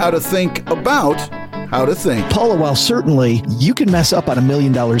 and how to think about how to think. Paula, while certainly you can mess up on $1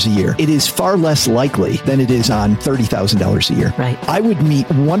 million a year, it is far less likely than it is on $30,000 a year. Right. I would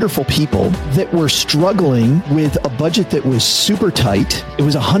meet wonderful people that were struggling with a budget that was super tight. It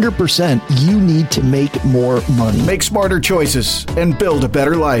was 100%. You need to make more money. Make smarter choices and build a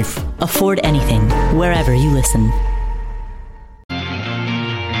better life. Afford Anything, wherever you listen.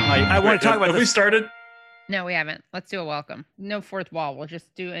 I want to talk about Have we started? No, we haven't. Let's do a welcome. No fourth wall. We'll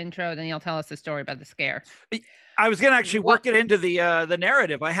just do intro, then you'll tell us the story about the scare. I was going to actually work it into the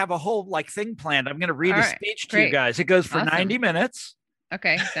narrative. I have a whole thing planned. I'm going to read a speech to you guys. It goes for 90 minutes.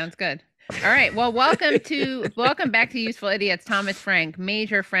 Okay, sounds good. All right. Well, welcome back to Useful Idiots. Thomas Frank,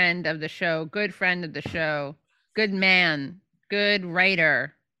 major friend of the show, good friend of the show, good man, good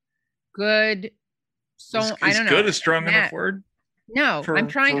writer, good. I don't know. Good is strong enough word. No, I'm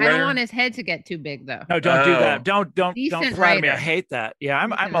trying. I don't want his head to get too big, though. No, don't do that. Don't flatter me. I hate that. Yeah,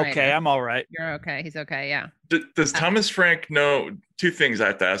 I'm okay. Writer. I'm all right. You're okay. He's okay. Yeah. Does Thomas Frank know two things I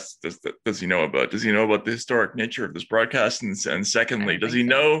have to ask? Does he know about? Does he know about the historic nature of this broadcast? And secondly, does he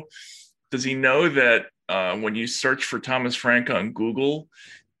know that when you search for Thomas Frank on Google,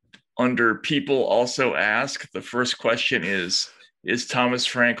 under people also ask, the first question is Thomas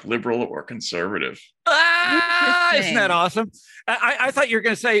Frank liberal or conservative? Isn't that awesome? I thought you were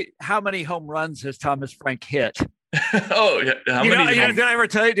going to say, how many home runs has Thomas Frank hit? Oh, yeah. Did I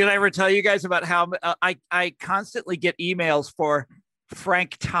ever tell you guys about how I constantly get emails for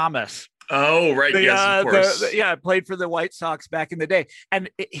Frank Thomas? Oh, right. Yes, of course. I played for the White Sox back in the day. And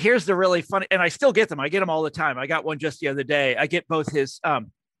here's the really funny, and I still get them. I get them all the time. I got one just the other day. I get both his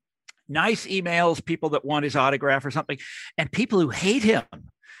nice emails, people that want his autograph or something, and people who hate him.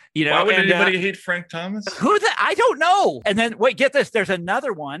 Why would anybody hate Frank Thomas? I don't know. And then wait, get this. There's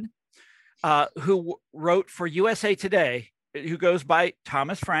another one who wrote for USA Today, who goes by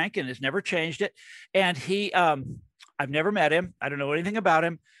Thomas Frank and has never changed it. And he, I've never met him. I don't know anything about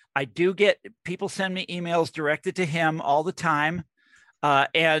him. I do get people send me emails directed to him all the time.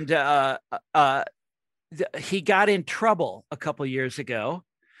 He got in trouble a couple years ago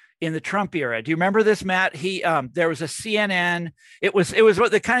in the Trump era. Do you remember this, Matt? There was a CNN. It was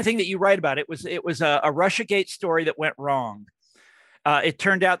the kind of thing that you write about. It was a Russiagate story that went wrong. It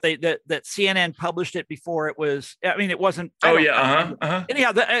turned out that CNN published it before it was. I mean, it wasn't.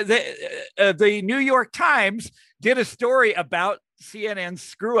 Anyhow, the New York Times did a story about CNN's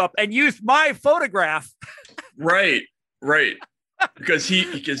screw up and used my photograph. Right. Because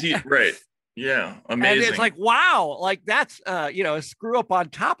he right. Yeah, amazing. And it's like, wow, like that's a screw up on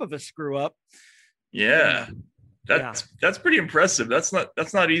top of a screw up. Yeah. That's pretty impressive. That's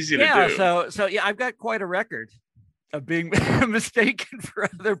not easy to do. So I've got quite a record of being mistaken for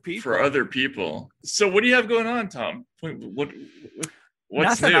other people. So what do you have going on, Tom?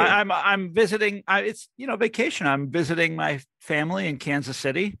 What's Nothing. new? I'm visiting. It's vacation. I'm visiting my family in Kansas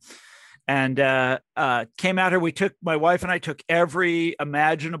City. And came out here. My wife and I took every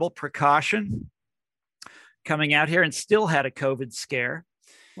imaginable precaution coming out here, and still had a COVID scare.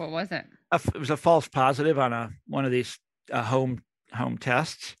 What was it? It was a false positive on one of these home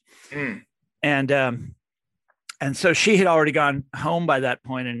tests, and so she had already gone home by that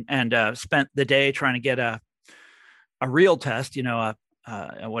point, and spent the day trying to get a real test. What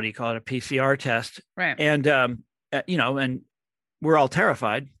do you call it? A PCR test, right? And and we're all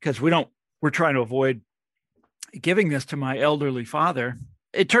terrified because we're trying to avoid giving this to my elderly father.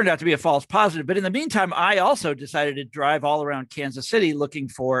 It turned out to be a false positive. But in the meantime, I also decided to drive all around Kansas City looking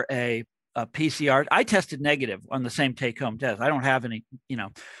for a PCR. I tested negative on the same take-home test. I don't have any,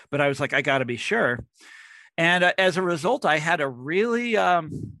 but I was like, I got to be sure. And as a result, I had a really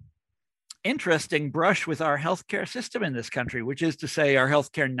interesting brush with our healthcare system in this country, which is to say our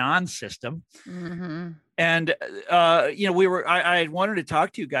healthcare non-system. Mm-hmm. And, I wanted to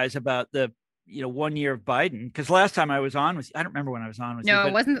talk to you guys about the, 1 year of Biden, because last time I was on with, I don't remember when I was on with you. No,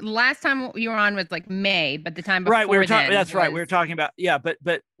 it wasn't. Last time you were on was like May, but the time before right, that's right. We were talking about,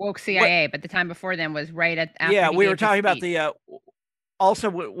 but woke CIA, but the time before then was right after. Yeah, we were talking about the, also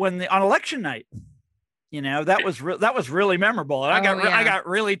when on election night, that was really memorable. And I got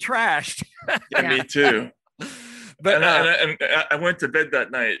really trashed. Yeah, me too. But and I went to bed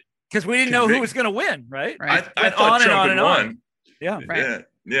that night because we didn't know who was going to win, right? I thought Trump had won. Yeah, right.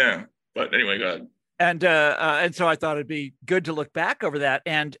 Yeah. But anyway, go ahead. And so I thought it'd be good to look back over that.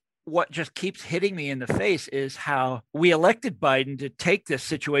 And what just keeps hitting me in the face is how we elected Biden to take this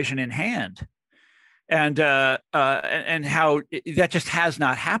situation in hand, and how that just has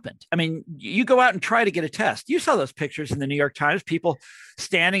not happened. I mean, you go out and try to get a test. You saw those pictures in the New York Times, people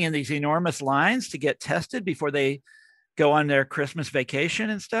standing in these enormous lines to get tested before they go on their Christmas vacation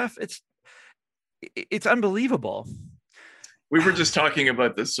and stuff. It's unbelievable. We were just talking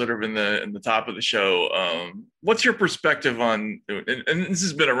about this sort of in the top of the show. What's your perspective on, and this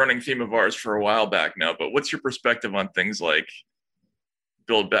has been a running theme of ours for a while back now, but what's your perspective on things like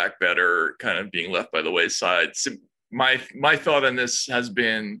Build Back Better kind of being left by the wayside? So my thought on this has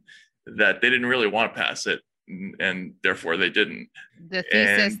been that they didn't really want to pass it. and therefore they didn't. The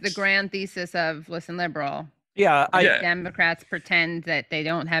thesis, the grand thesis of Listen Liberal. Yeah, Democrats pretend that they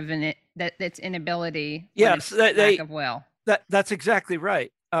don't have that it's inability. Yes, lack of will. That's exactly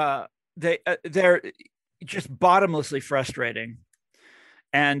right. They're just bottomlessly frustrating,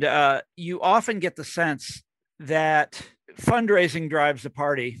 and you often get the sense that fundraising drives the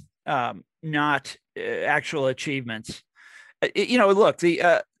party, not actual achievements. Look,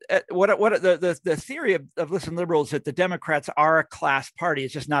 the theory of Listen Liberal is that the Democrats are a class party.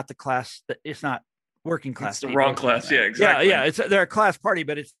 It's just not the class. It's not working class. It's the wrong class. Yeah, exactly. Yeah. They're a class party,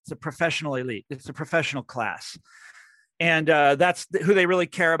 but it's a professional elite. It's a professional class, and that's who they really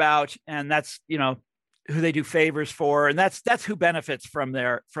care about, and that's who they do favors for, and that's who benefits from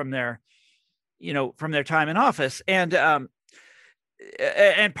their time in office, and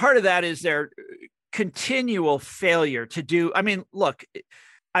part of that is their continual failure to do. I mean, look,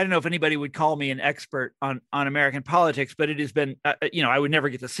 I don't know if anybody would call me an expert on American politics, but it has been, I would never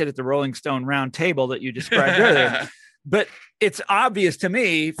get to sit at the Rolling Stone round table that you described earlier. But it's obvious to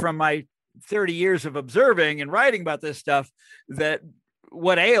me from my 30 years of observing and writing about this stuff that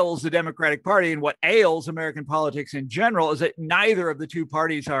what ails the Democratic Party and what ails American politics in general is that neither of the two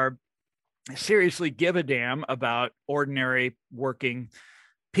parties are seriously give a damn about ordinary working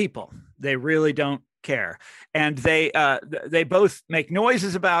people. They really don't care, and they both make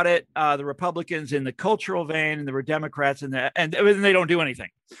noises about it. The Republicans in the cultural vein, and the Democrats and they don't do anything,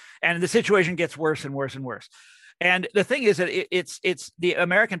 and the situation gets worse and worse and worse. And the thing is that it's the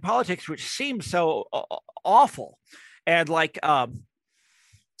American politics which seems so awful and like a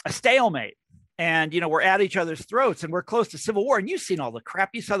stalemate. And, we're at each other's throats and we're close to civil war. And you've seen all the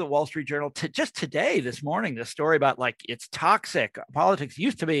crap. You saw the Wall Street Journal just today, this morning, this story about it's toxic. Politics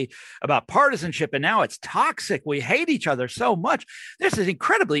used to be about partisanship and now it's toxic. We hate each other so much. There's an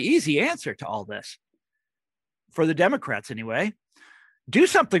incredibly easy answer to all this for the Democrats anyway. Do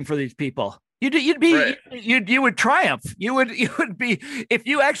something for these people. You would triumph. You would be, if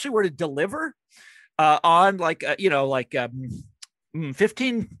you actually were to deliver on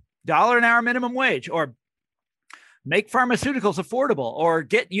 $15 an hour minimum wage, or make pharmaceuticals affordable, or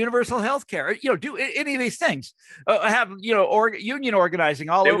get universal health care, do any of these things, have, union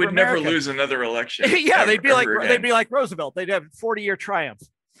organizing all over America. They would never lose another election. Yeah, they'd be like Roosevelt. They'd have 40-year triumph.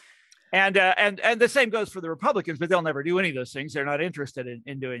 And the same goes for the Republicans, but they'll never do any of those things. They're not interested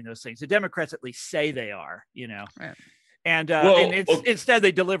in doing those things. The Democrats at least say they are, Right. And instead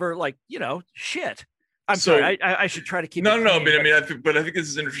they deliver shit. I'm sorry. I should try to keep. No. I think this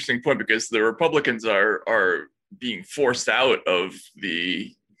is an interesting point because the Republicans are being forced out of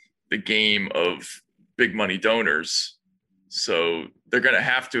the game of big money donors, so they're going to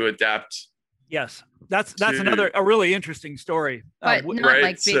have to adapt. Yes, that's a really interesting story. But not right?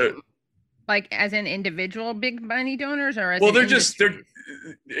 like big, like as in individual big money donors, or as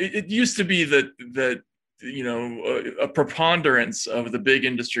it used to be that. A preponderance of the big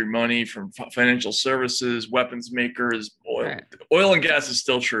industry money from financial services, weapons makers, oil and gas is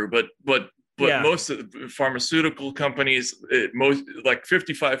still true, but most of the pharmaceutical companies, most like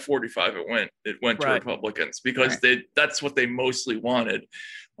 55-45, it went to Republicans because that's what they mostly wanted.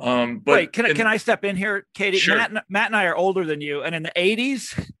 But wait, can I step in here, Katie? Sure. Matt and I are older than you, and in the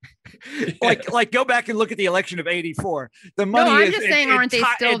 80s. like go back and look at the election of 84. The money I'm just saying, aren't they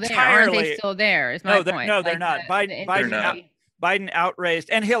still there? Aren't they still there? Is my point. No, they're not. Biden outraised,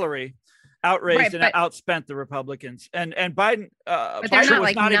 and Hillary outraised and outspent the Republicans. And Biden, Biden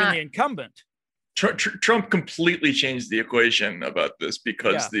was not even the incumbent. Trump completely changed the equation about this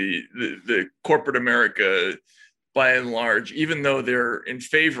because the corporate America, by and large, even though they're in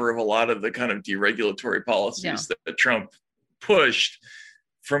favor of a lot of the kind of deregulatory policies that Trump pushed,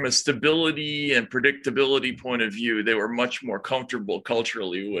 from a stability and predictability point of view, they were much more comfortable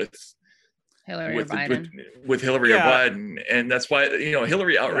culturally with Hillary or Biden. And that's why,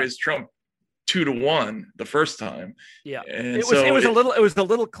 Hillary outraised Trump 2-1 the first time. Yeah. And it was a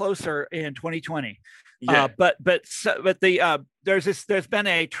little closer in 2020. Yeah. There's been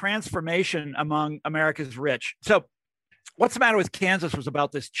a transformation among America's rich. So what's the matter with Kansas was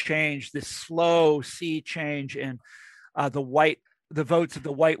about this change, this slow sea change in the votes of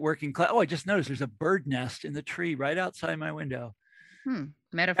the white working class. Oh, I just noticed there's a bird nest in the tree right outside my window.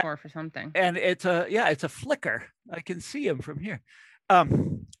 Metaphor for something. And it's a flicker. I can see him from here.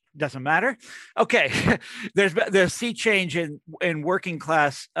 Doesn't matter. Okay. There's sea change in working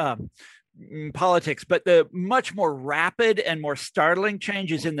class politics, but the much more rapid and more startling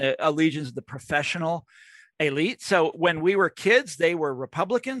changes in the allegiance of the professional elite. So when we were kids, they were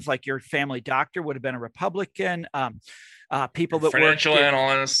Republicans, like your family doctor would have been a Republican. people that financial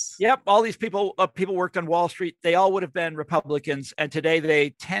analysts. Yep, all these people worked on Wall Street. They all would have been Republicans, and today they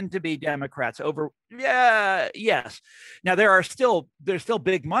tend to be Democrats. Yes. Now there's still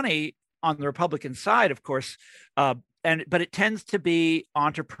big money on the Republican side, of course, but it tends to be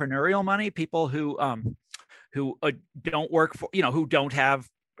entrepreneurial money, people who don't work for, who don't have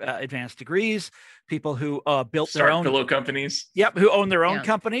advanced degrees, people who built their own pillow companies. Yep, who own their own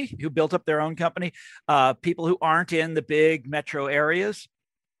company, who built up their own company, people who aren't in the big metro areas,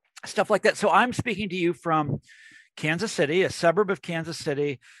 stuff like that. So I'm speaking to you from Kansas City, a suburb of Kansas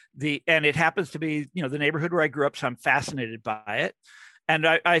City, and it happens to be the neighborhood where I grew up, so I'm fascinated by it. And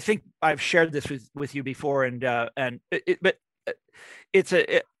I think I've shared this with you before, but it's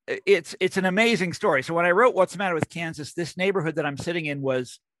an amazing story. So when I wrote What's the Matter with Kansas, this neighborhood that I'm sitting in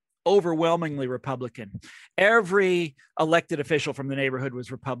was overwhelmingly Republican. Every elected official from the neighborhood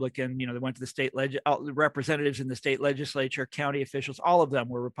was Republican. They went to the state representatives in the state legislature, county officials, all of them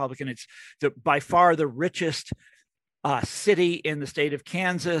were Republican. It's by far the richest city in the state of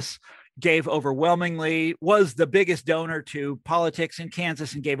Kansas, was the biggest donor to politics in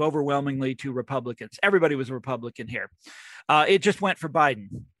Kansas, and gave overwhelmingly to Republicans. Everybody was a Republican here. It just went for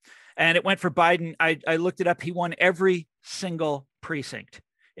Biden. And it went for Biden. I looked it up. He won every single precinct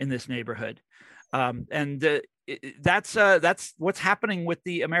in this neighborhood. That's what's happening with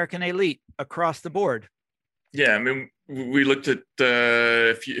the American elite across the board. Yeah, I mean, we looked at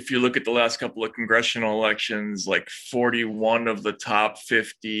if you look at the last couple of congressional elections, like 41 of the top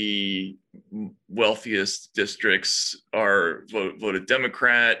 50 wealthiest districts are voted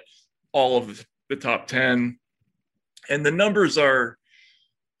Democrat. All of the top 10, and the numbers are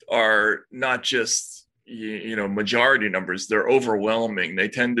not just majority numbers. They're overwhelming. They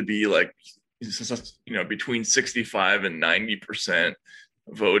tend to be like between 65 and 90%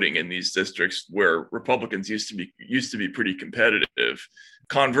 voting in these districts where Republicans used to be pretty competitive.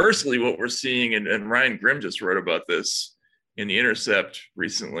 Conversely, what we're seeing, and Ryan Grimm just wrote about this in The Intercept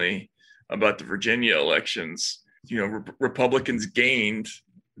recently about the Virginia elections, Republicans gained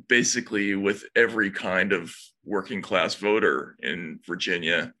basically with every kind of working class voter in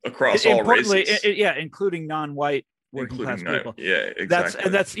Virginia across all races. Including non-white working class people. Yeah, exactly.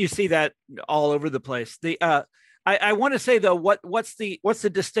 That's you see that all over the place. I want to say though, what's the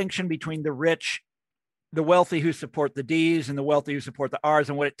distinction between the rich, the wealthy who support the D's, and the wealthy who support the R's?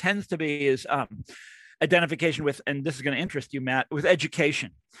 And what it tends to be is identification with, and this is going to interest you, Matt, with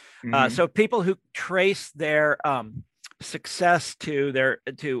education. Mm-hmm. So people who trace their success to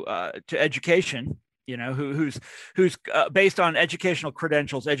education, who's based on educational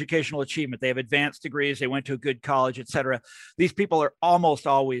credentials, educational achievement. They have advanced degrees. They went to a good college, etc. These people are almost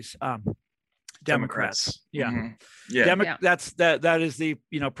always Democrats. Yeah. Mm-hmm. Yeah. That is the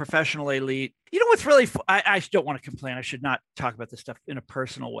professional elite. What's really I don't want to complain. I should not talk about this stuff in a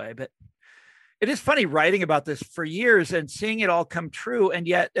personal way, but it is funny writing about this for years and seeing it all come true. And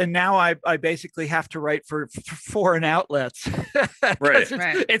now I basically have to write for foreign outlets. Right.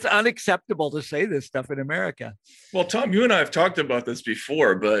 It's unacceptable to say this stuff in America. Well, Tom, you and I have talked about this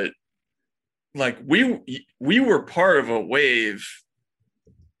before, but like we were part of a wave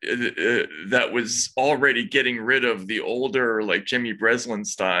that was already getting rid of the older, like Jimmy Breslin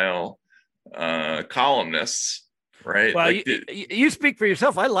style columnists. Right. Well, like you speak for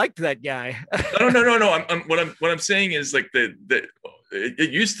yourself. I liked that guy. No. What I'm saying is like it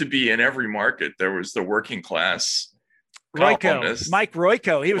used to be in every market there was the working class Mike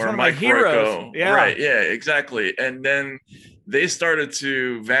Royko. He was one of my heroes. Yeah. Right. Yeah. Exactly. And then they started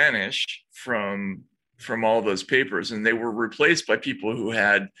to vanish from all those papers, and they were replaced by people who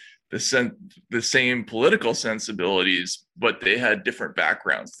had the same political sensibilities, but they had different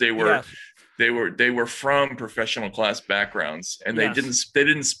backgrounds. They were from professional class backgrounds, and they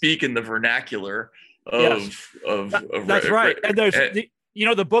didn't speak in the vernacular of that's right. And there's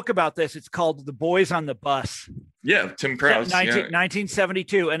the book about this. It's called The Boys on the Bus. Yeah, Tim Krause.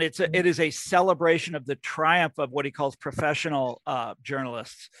 1972, and it is a celebration of the triumph of what he calls professional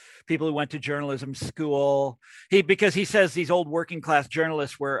journalists, people who went to journalism school. Because he says these old working class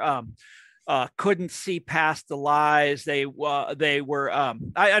journalists were couldn't see past the lies. They were.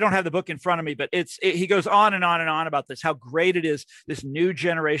 I don't have the book in front of me, but he goes on and on and on about this, how great it is, this new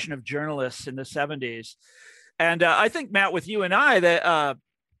generation of journalists in the 70s. And I think, Matt, with you and I, that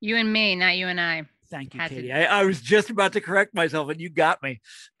you and me, not you and I. Thank you, Katie. I was just about to correct myself, and you got me.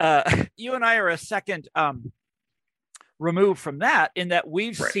 You and I are a second removed from that, in that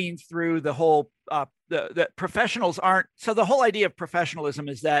we've seen through the whole the professionals aren't. So the whole idea of professionalism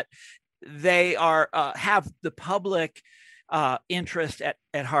is that they are have the public interest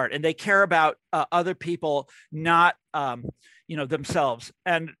at heart, and they care about other people, not themselves.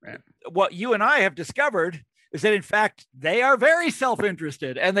 And what you and I have discovered is that in fact they are very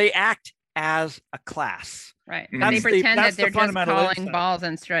self-interested, and they act as a class. Right. They pretend that they're just calling balls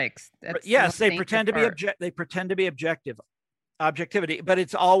and strikes. Yes, they pretend to be they pretend to be objectivity, but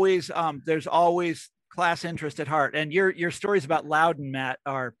it's always there's always class interest at heart. And your stories about Loudon, Matt,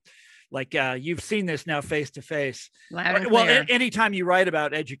 are like you've seen this now face to face. Well, anytime you write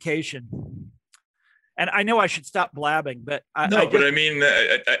about education, and I know I should stop blabbing, but I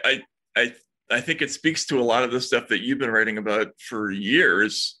think it speaks to a lot of the stuff that you've been writing about for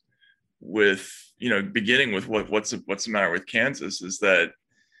years. With beginning with what's the matter with Kansas, is that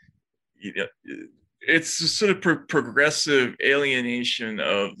it's a sort of progressive alienation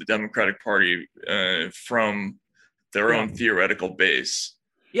of the Democratic Party from their own theoretical base.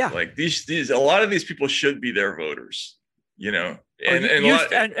 Yeah, like these a lot of these people should be their voters, and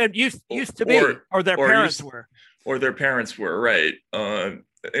used to be, or their parents were, right.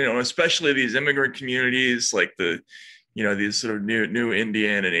 Especially these immigrant communities, like these sort of new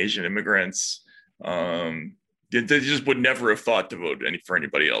Indian and Asian immigrants, they just would never have thought to vote for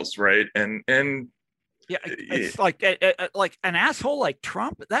anybody else, right? And yeah, it's like an asshole like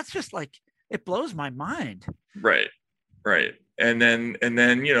Trump. That's just like, it blows my mind. Right. And then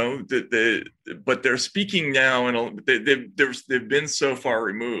but they're speaking now, and they've been so far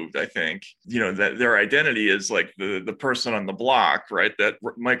removed, I think, that their identity is like the person on the block, right? That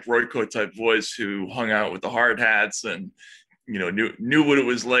Mike Royko type voice who hung out with the hard hats and knew what it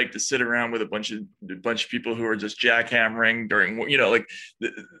was like to sit around with a bunch of people who are just jackhammering during,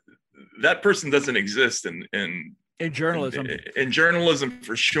 that person doesn't exist in journalism. In journalism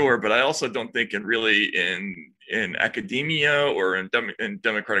for sure, but I also don't think in academia or in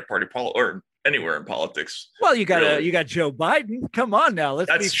Democratic Party or anywhere in politics. Well, you got Joe Biden. Come on now,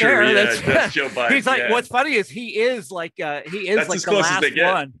 let's be fair. True. Yeah, that's Joe Biden. He's like, what's funny is he is like the last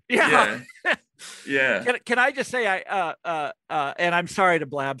one. Yeah. Yeah. Can I just say and I'm sorry to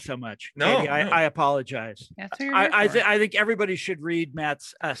blab so much. No, Katie, I apologize. That's what I think everybody should read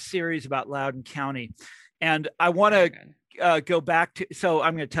Matt's series about Loudoun County, and I want to go back to. So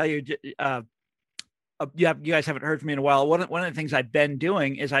I'm going to tell you. You guys haven't heard from me in a while. One of the things I've been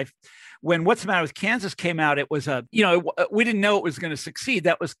doing is when What's the Matter with Kansas came out, it was we didn't know it was going to succeed.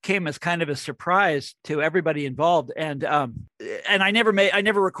 That came as kind of a surprise to everybody involved. And I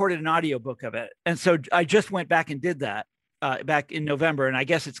never recorded an audiobook of it. And so I just went back and did that back in November. And I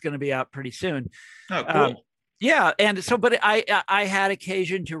guess it's going to be out pretty soon. Oh, cool. Yeah. And so, but I had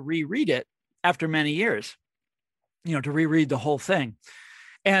occasion to reread it after many years, to reread the whole thing.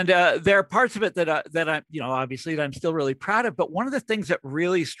 And there are parts of it that I, obviously that I'm still really proud of. But one of the things that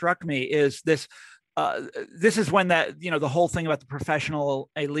really struck me is this. This is when the whole thing about the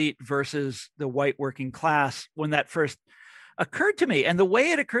professional elite versus the white working class, when that first occurred to me, and the way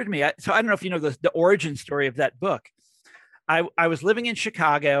it occurred to me. So I don't know if you know the origin story of that book. I was living in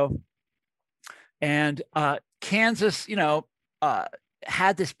Chicago, and Kansas,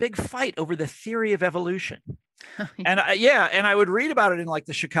 had this big fight over the theory of evolution. And I would read about it in like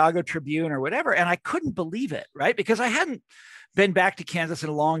the Chicago Tribune or whatever, and I couldn't believe it, right? Because I hadn't been back to Kansas in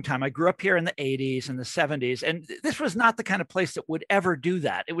a long time. I grew up here in the 80s and the 70s, and this was not the kind of place that would ever do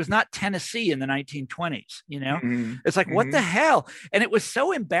that. It was not Tennessee in the 1920s, Mm-hmm. It's like, what the hell? And it was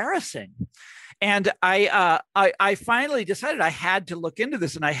so embarrassing. And I finally decided I had to look into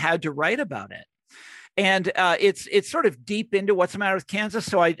this, and I had to write about it. And it's sort of deep into What's the Matter with Kansas.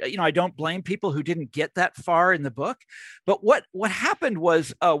 So I don't blame people who didn't get that far in the book. But what happened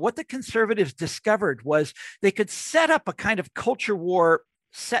was what the conservatives discovered was they could set up a kind of culture war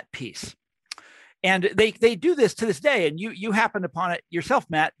set piece. And they do this to this day. And you happened upon it yourself,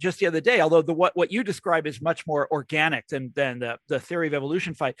 Matt, just the other day, although what you describe is much more organic than the theory of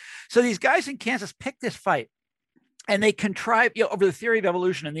evolution fight. So these guys in Kansas picked this fight. And they contrived over the theory of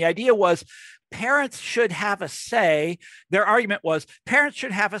evolution. And the idea was parents should have a say. Their argument was parents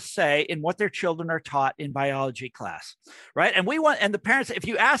should have a say in what their children are taught in biology class, right? And the parents, if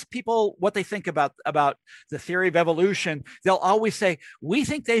you ask people what they think about the theory of evolution, they'll always say, we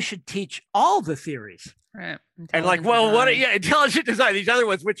think they should teach all the theories. Right. And like, well, intelligent design, these other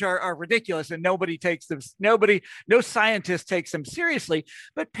ones, which are ridiculous, and nobody takes them, no scientist takes them seriously,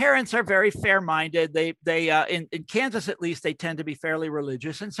 but parents are very fair-minded. They in Kansas, at least, they tend to be fairly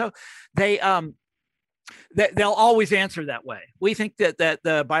religious. And so they'll always answer that way. We think that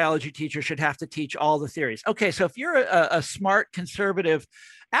the biology teacher should have to teach all the theories. Okay. So if you're a smart conservative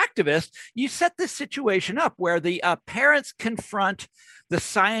activist, you set this situation up where the parents confront the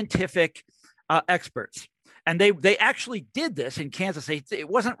scientific experts. And they actually did this in Kansas. It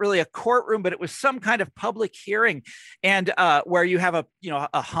wasn't really a courtroom, but it was some kind of public hearing, and where you have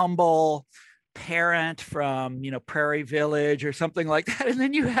a humble parent from Prairie Village or something like that, and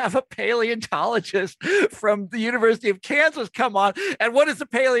then you have a paleontologist from the University of Kansas come on. And what does the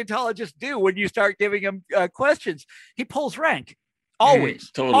paleontologist do when you start giving him questions? He pulls rank.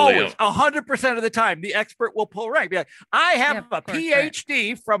 Always, always, 100% of the time, the expert will pull rank. Be like, I have a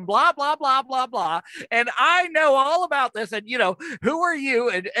PhD from blah, blah, blah, blah, blah, and I know all about this. And, who are you?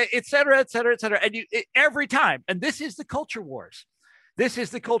 And et cetera, et cetera, et cetera. And every time. And this is the culture wars. This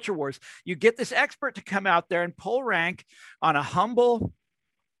is the culture wars. You get this expert to come out there and pull rank on a humble,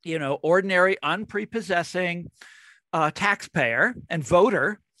 ordinary, unprepossessing taxpayer and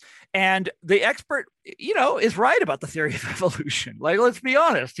voter. And the expert, is right about the theory of evolution. Like, let's be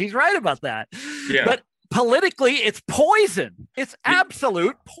honest, he's right about that. Yeah. But politically, it's poison. It's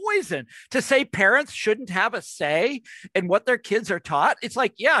absolute poison to say parents shouldn't have a say in what their kids are taught. It's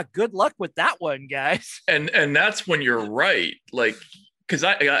like, yeah, good luck with that one, guys. And that's when you're right. Like, because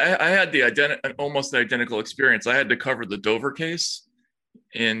I had the almost identical experience. I had to cover the Dover case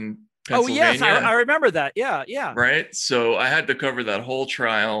in Pennsylvania. Oh, yes, I remember that. Yeah. Right. So I had to cover that whole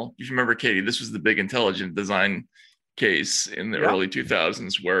trial. You remember, Katie, this was the big intelligent design case in the early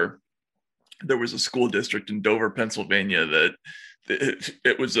 2000s where there was a school district in Dover, Pennsylvania that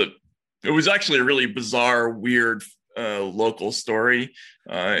it was actually a really bizarre, weird local story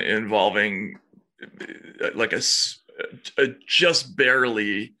involving like a just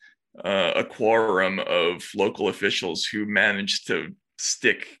barely a quorum of local officials who managed to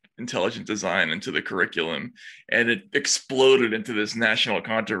stick intelligent design into the curriculum, and it exploded into this national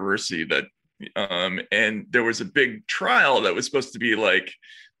controversy that and there was a big trial that was supposed to be like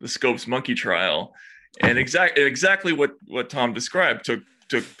the Scopes monkey trial, and exactly what Tom described took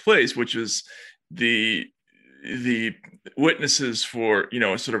place, which is the witnesses for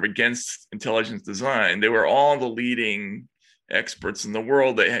sort of against intelligence design. They were all the leading experts in the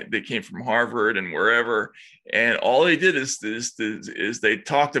world. They came from Harvard and wherever, and all they did is they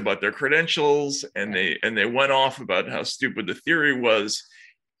talked about their credentials, and they went off about how stupid the theory was,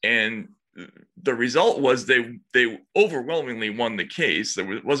 and the result was they overwhelmingly won the case.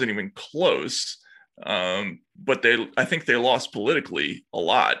 It wasn't even close, but I think they lost politically a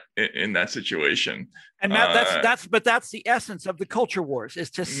lot in that situation. And Matt, that's the essence of the culture wars, is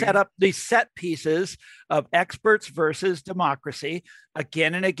to set up these set pieces of experts versus democracy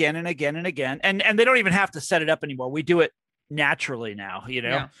again and again and again and again. And they don't even have to set it up anymore. We do it naturally now,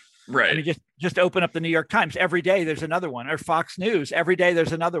 Yeah. Right. I mean, just open up the New York Times. Every day there's another one, or Fox News. Every day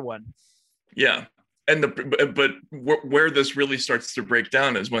there's another one. Yeah. And but where this really starts to break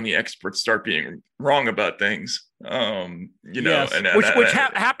down is when the experts start being wrong about things, yes. which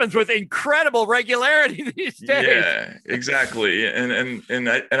happens with incredible regularity these days. Yeah, exactly. And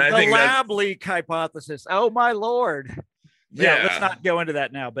I the think lab leak hypothesis. Oh my Lord. Yeah, let's not go into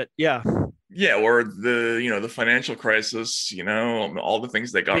that now, but yeah. Yeah, or the financial crisis, all the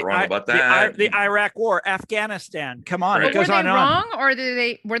things they got wrong about that. The Iraq War, Afghanistan. Come on, Right. it goes were on they and on. wrong, or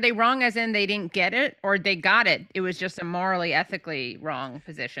were they wrong as in they didn't get it, or they got it? It was just a morally, ethically wrong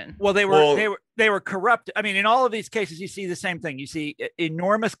position. Well, they were corrupt. I mean, in all of these cases, you see the same thing. You see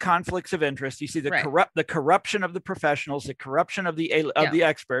enormous conflicts of interest. You see the corruption of the professionals, the corruption of the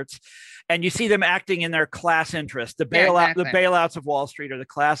experts, and you see them acting in their class interest. The bailouts of Wall Street are the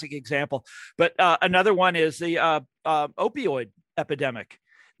classic example. But another one is the opioid epidemic.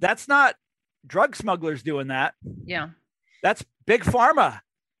 That's not drug smugglers doing that. Yeah, that's big pharma,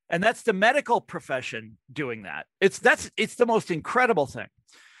 and that's the medical profession doing that. It's the most incredible thing.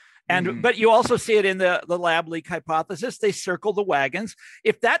 And but you also see it in the lab leak hypothesis. They circle the wagons.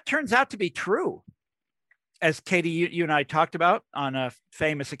 If that turns out to be true, as Katie, you and I talked about on a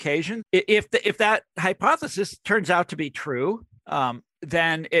famous occasion, if that hypothesis turns out to be true,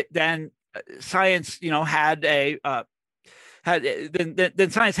 then science, science had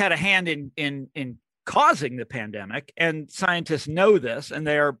a hand in causing the pandemic, and scientists know this, and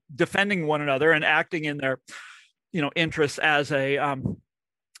they are defending one another and acting in their, interests as a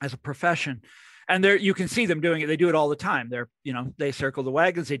profession. And you can see them doing it. They do it all the time. They circle the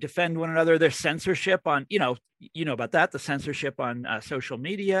wagons. They defend one another. There's censorship on, about that, the censorship on social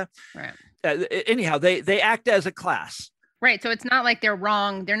media. Right. Anyhow, they act as a class. Right. So it's not like they're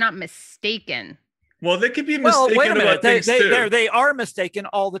wrong. They're not mistaken. Well, they could be mistaken wait a minute. about things too. They are mistaken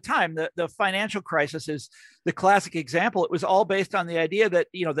all the time. The financial crisis is the classic example. It was all based on the idea that,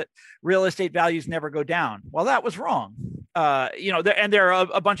 that real estate values never go down. Well, that was wrong. And there are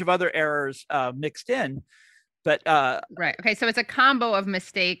a bunch of other errors mixed in. But right. Okay. So it's a combo of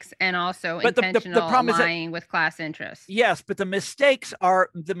mistakes and also but intentional the problem aligning is that, with class interests. Yes, but the mistakes are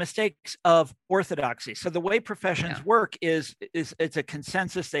the mistakes of orthodoxy. So the way professions work is it's a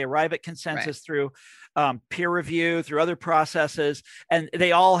consensus. They arrive at consensus through peer review, through other processes, and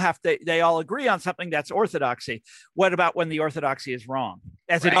they all agree on something that's orthodoxy. What about when the orthodoxy is wrong?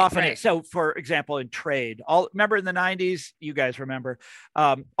 As it often is. So, for example, in trade, remember in the 90s, you guys remember,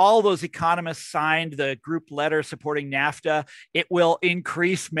 all those economists signed the group letter supporting NAFTA. It will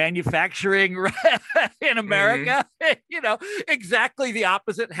increase manufacturing in America. Exactly the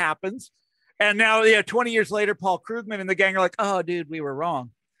opposite happens. And now, 20 years later, Paul Krugman and the gang are like, "Oh, dude, we were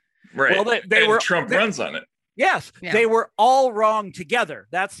wrong." Right. Well, Trump runs on it. Yes, they were all wrong together.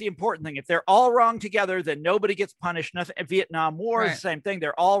 That's the important thing. If they're all wrong together, then nobody gets punished. Nothing. Vietnam War is the same thing.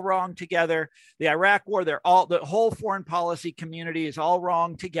 They're all wrong together. The Iraq War, the whole foreign policy community is all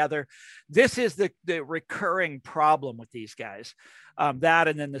wrong together. This is the recurring problem with these guys. That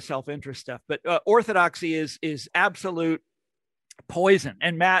and then the self-interest stuff. But orthodoxy is absolute poison.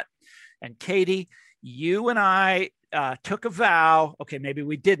 And Matt and Katie, you and I took a vow. Okay, maybe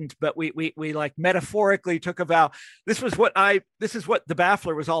we didn't, but we like metaphorically took a vow. This is what the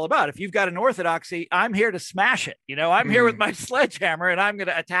Baffler was all about. If you've got an orthodoxy, I'm here to smash it. I'm here with my sledgehammer and I'm going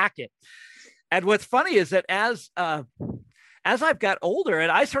to attack it. And what's funny is that as I've got older,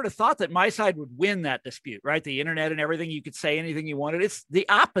 and I sort of thought that my side would win that dispute, right? The internet and everything, you could say anything you wanted. It's the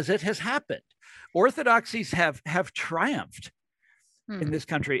opposite has happened. Orthodoxies have triumphed in this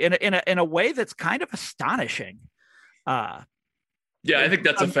country in a way that's kind of astonishing. I think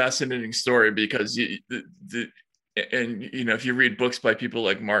that's a fascinating story because if you read books by people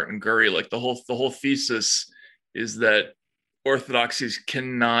like Martin Gurry, like the whole thesis is that orthodoxies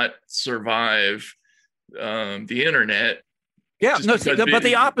cannot survive the internet. Yeah, no, but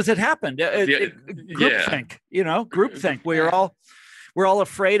the opposite happened. Groupthink, groupthink. We're all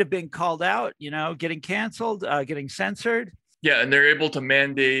afraid of being called out, getting canceled, getting censored. Yeah, and they're able to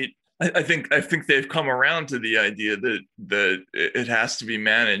mandate. I think they've come around to the idea that it has to be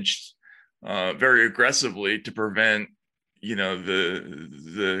managed very aggressively to prevent,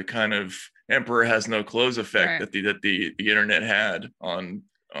 the kind of emperor has no clothes effect that the internet had on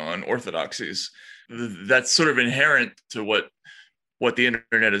orthodoxies. That's sort of inherent to what the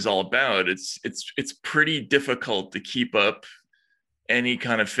internet is all about. It's pretty difficult to keep up any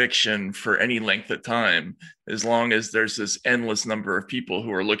kind of fiction for any length of time, as long as there's this endless number of people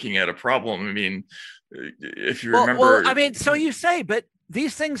who are looking at a problem. I mean, if you remember, so you say, but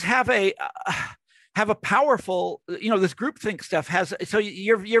these things have a powerful, this groupthink stuff has. So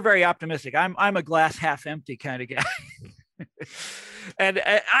you're very optimistic. I'm a glass half empty kind of guy, and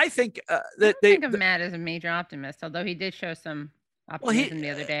I think that I think of Matt as a major optimist, although he did show some optimism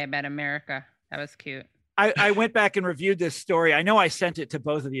the other day about America. That was cute. I went back and reviewed this story. I know I sent it to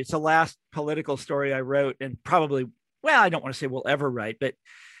both of you. It's the last political story I wrote, and probably, I don't want to say we'll ever write, but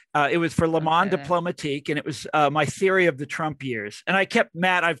it was for Le Monde Diplomatique, and it was my theory of the Trump years. And I kept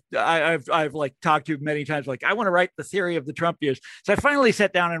Matt. I've like talked to many times. Like, I want to write the theory of the Trump years. So I finally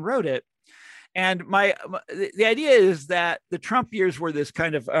sat down and wrote it. And the idea is that the Trump years were this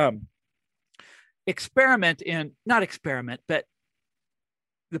kind of not experiment, but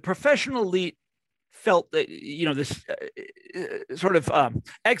the professional elite felt that, this sort of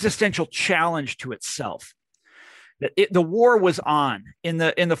existential challenge to itself. That the war was on in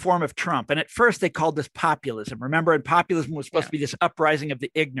the form of Trump, and at first they called this populism. Remember, and populism was supposed to be this uprising of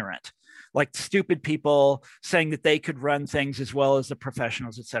the ignorant, like stupid people saying that they could run things as well as the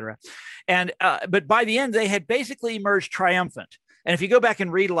professionals, et cetera. And but by the end, they had basically emerged triumphant. And if you go back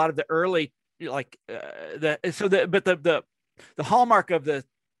and read a lot of the early, the hallmark of the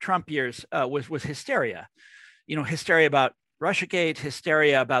Trump years was hysteria, hysteria about Russiagate,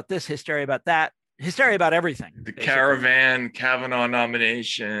 hysteria about this, hysteria about that, hysteria about everything. The caravan, Kavanaugh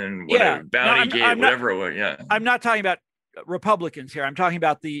nomination, whatever, Bountygate, whatever it was. Yeah, I'm not talking about Republicans here. I'm talking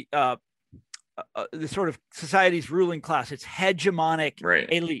about the sort of society's ruling class. It's hegemonic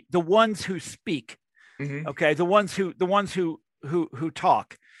elite, the ones who speak. Mm-hmm. Okay, the ones who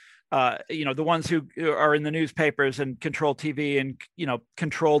talk. The ones who are in the newspapers and control TV and,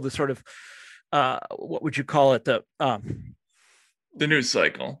 control the sort of, what would you call it? The news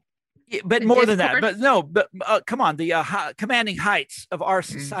cycle. But more than that, come on, the commanding heights of our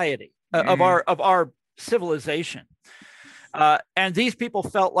society, of our civilization. And these people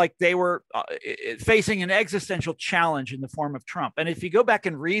felt like they were facing an existential challenge in the form of Trump. And if you go back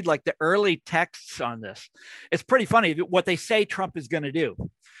and read like the early texts on this, it's pretty funny what they say Trump is going to do.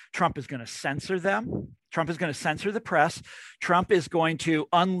 Trump is going to censor them. Trump is going to censor the press. Trump is going to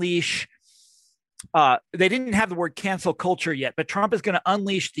unleash they didn't have the word cancel culture yet, but Trump is going to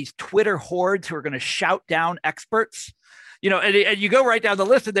unleash these Twitter hordes who are going to shout down experts. And you go right down the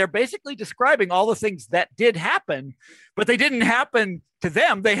list, and they're basically describing all the things that did happen, but they didn't happen to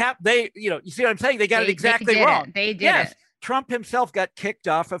them. You see what I'm saying? They got it exactly wrong. They did it. Trump himself got kicked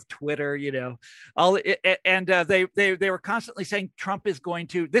off of Twitter, they were constantly saying Trump is going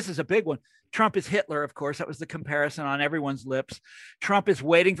to, this is a big one. Trump is Hitler, of course. That was the comparison on everyone's lips. Trump is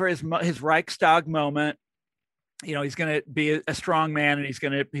waiting for his Reichstag moment. He's going to be a strong man, and he's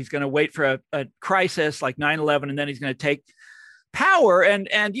going to wait for a crisis like 9/11, and then he's going to take power and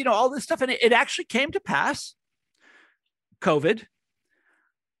all this stuff. And it actually came to pass, COVID,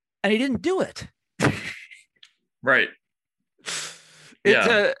 and he didn't do it. Right.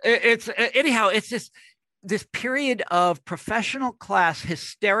 It's this period of professional class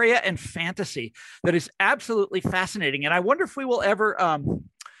hysteria and fantasy that is absolutely fascinating. And I wonder if we will ever,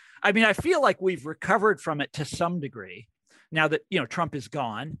 I feel like we've recovered from it to some degree now that, Trump is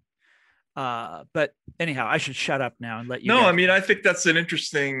gone. But anyhow, I should shut up now and let you. No, I think that's an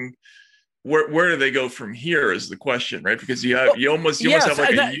interesting, where do they go from here is the question, right? Because you almost have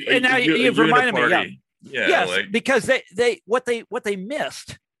like a uniparty. Me, yes, because what they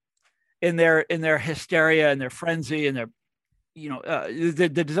missed in their hysteria and their frenzy and their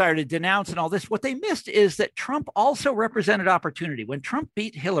the desire to denounce and all this, what they missed is that Trump also represented opportunity. When Trump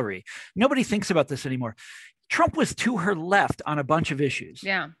beat Hillary, nobody thinks about this anymore. Trump was to her left on a bunch of issues.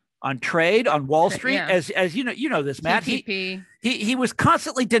 Yeah. On trade, on Wall Street, as you know this, Matt. He was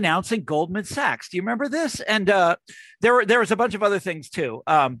constantly denouncing Goldman Sachs. Do you remember this? And there was a bunch of other things too.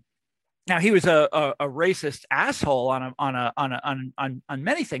 Now he was a racist asshole on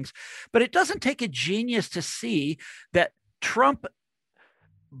many things, but it doesn't take a genius to see that Trump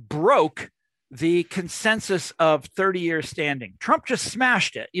broke the consensus of 30 years standing. Trump just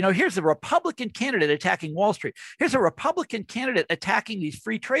smashed it. Here's a Republican candidate attacking Wall Street. Here's a Republican candidate attacking these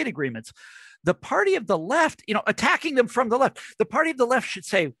free trade agreements. The party of the left, attacking them from the left. The party of the left should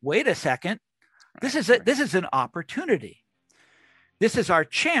say, wait a second, this is an opportunity. This is our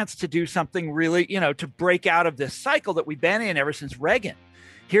chance to do something really, to break out of this cycle that we've been in ever since Reagan.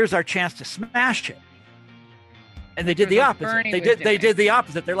 Here's our chance to smash it. And they did the opposite. They did the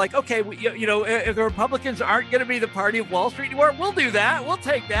opposite. They're like, okay, if the Republicans aren't going to be the party of Wall Street anymore, we'll do that. We'll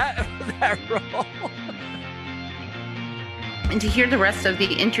take that role. And to hear the rest of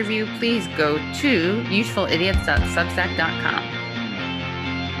the interview, please go to usefulidiots.substack.com.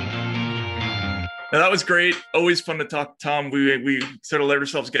 Now, that was great. Always fun to talk to Tom. We sort of let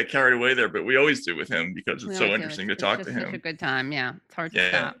ourselves get carried away there, but we always do with him because it's so interesting to talk to him. It's a good time. Yeah. It's hard to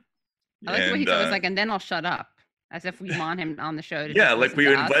stop. I like the way he's always like, and then I'll shut up. As if we want him on the show.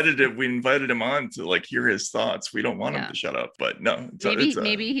 We invited him on to hear his thoughts. We don't want him to shut up, but no.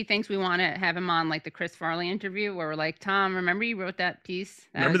 Maybe he thinks we want to have him on like the Chris Farley interview where we're like, Tom, remember you wrote that piece?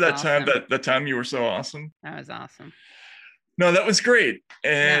 Remember that awesome. That time you were so awesome? That was awesome. No, that was great.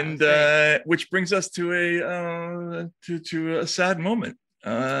 And which brings us to a sad moment.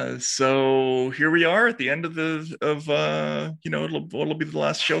 So here we are at the end of it'll be the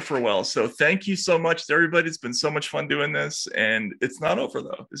last show for a while. So thank you so much to everybody. It's been so much fun doing this, and it's not over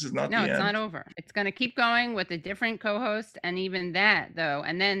though. This is not the end. No, it's not over. It's going to keep going with a different co-host, and even that though.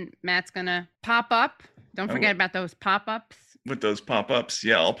 And then Matt's going to pop up. Don't forget about those pop-ups. With those pop-ups,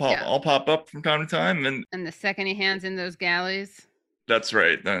 I'll pop up from time to time, and the second he hands in those galleys. That's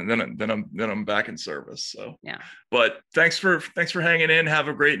right. Then I'm back in service. So yeah. But thanks for hanging in. Have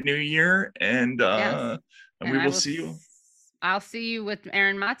a great new year, and we will see you. I'll see you with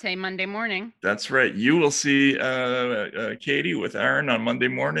Aaron Mate Monday morning. That's right. You will see Katie with Aaron on Monday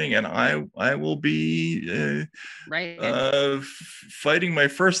morning, and I will be fighting my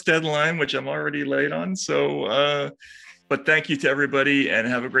first deadline, which I'm already late on. So. But thank you to everybody, and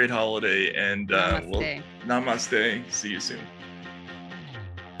have a great holiday. And namaste. See you soon.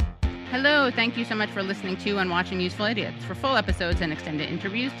 Hello, thank you so much for listening to and watching Useful Idiots. For full episodes and extended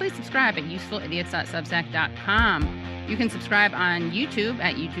interviews, please subscribe at usefulidiots.substack.com. You can subscribe on YouTube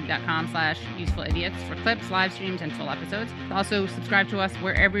at youtube.com/usefulidiots for clips, live streams, and full episodes. Also, subscribe to us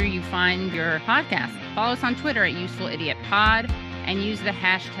wherever you find your podcast. Follow us on Twitter at UsefulIdiotPod and use the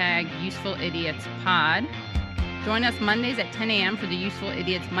hashtag UsefulIdiotsPod. Join us Mondays at 10 a.m. for the Useful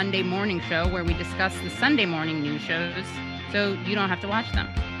Idiots Monday Morning Show, where we discuss the Sunday morning news shows so you don't have to watch them.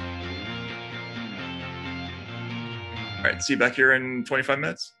 All right, see you back here in 25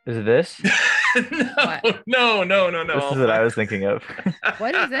 minutes. Is it this? No. This is what I was thinking of.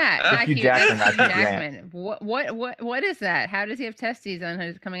 What is that? Hugh Jackman, not Hugh Jackman. What is that? How does he have testes on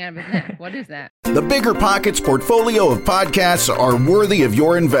his coming out of his neck? What is that? The Bigger Pockets portfolio of podcasts are worthy of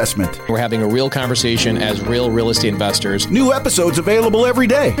your investment. We're having a real conversation as real estate investors. New episodes available every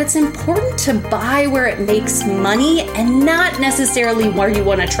day. It's important to buy where it makes money and not necessarily where you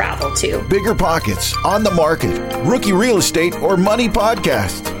want to travel to. Bigger Pockets, On the Market, Rookie Real Estate, or Money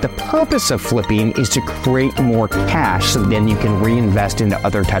Podcast. The purpose of flipping is to create more cash so then you can reinvest into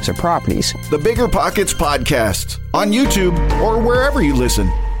other types of properties. The Bigger Pockets Podcast on YouTube or wherever you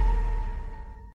listen.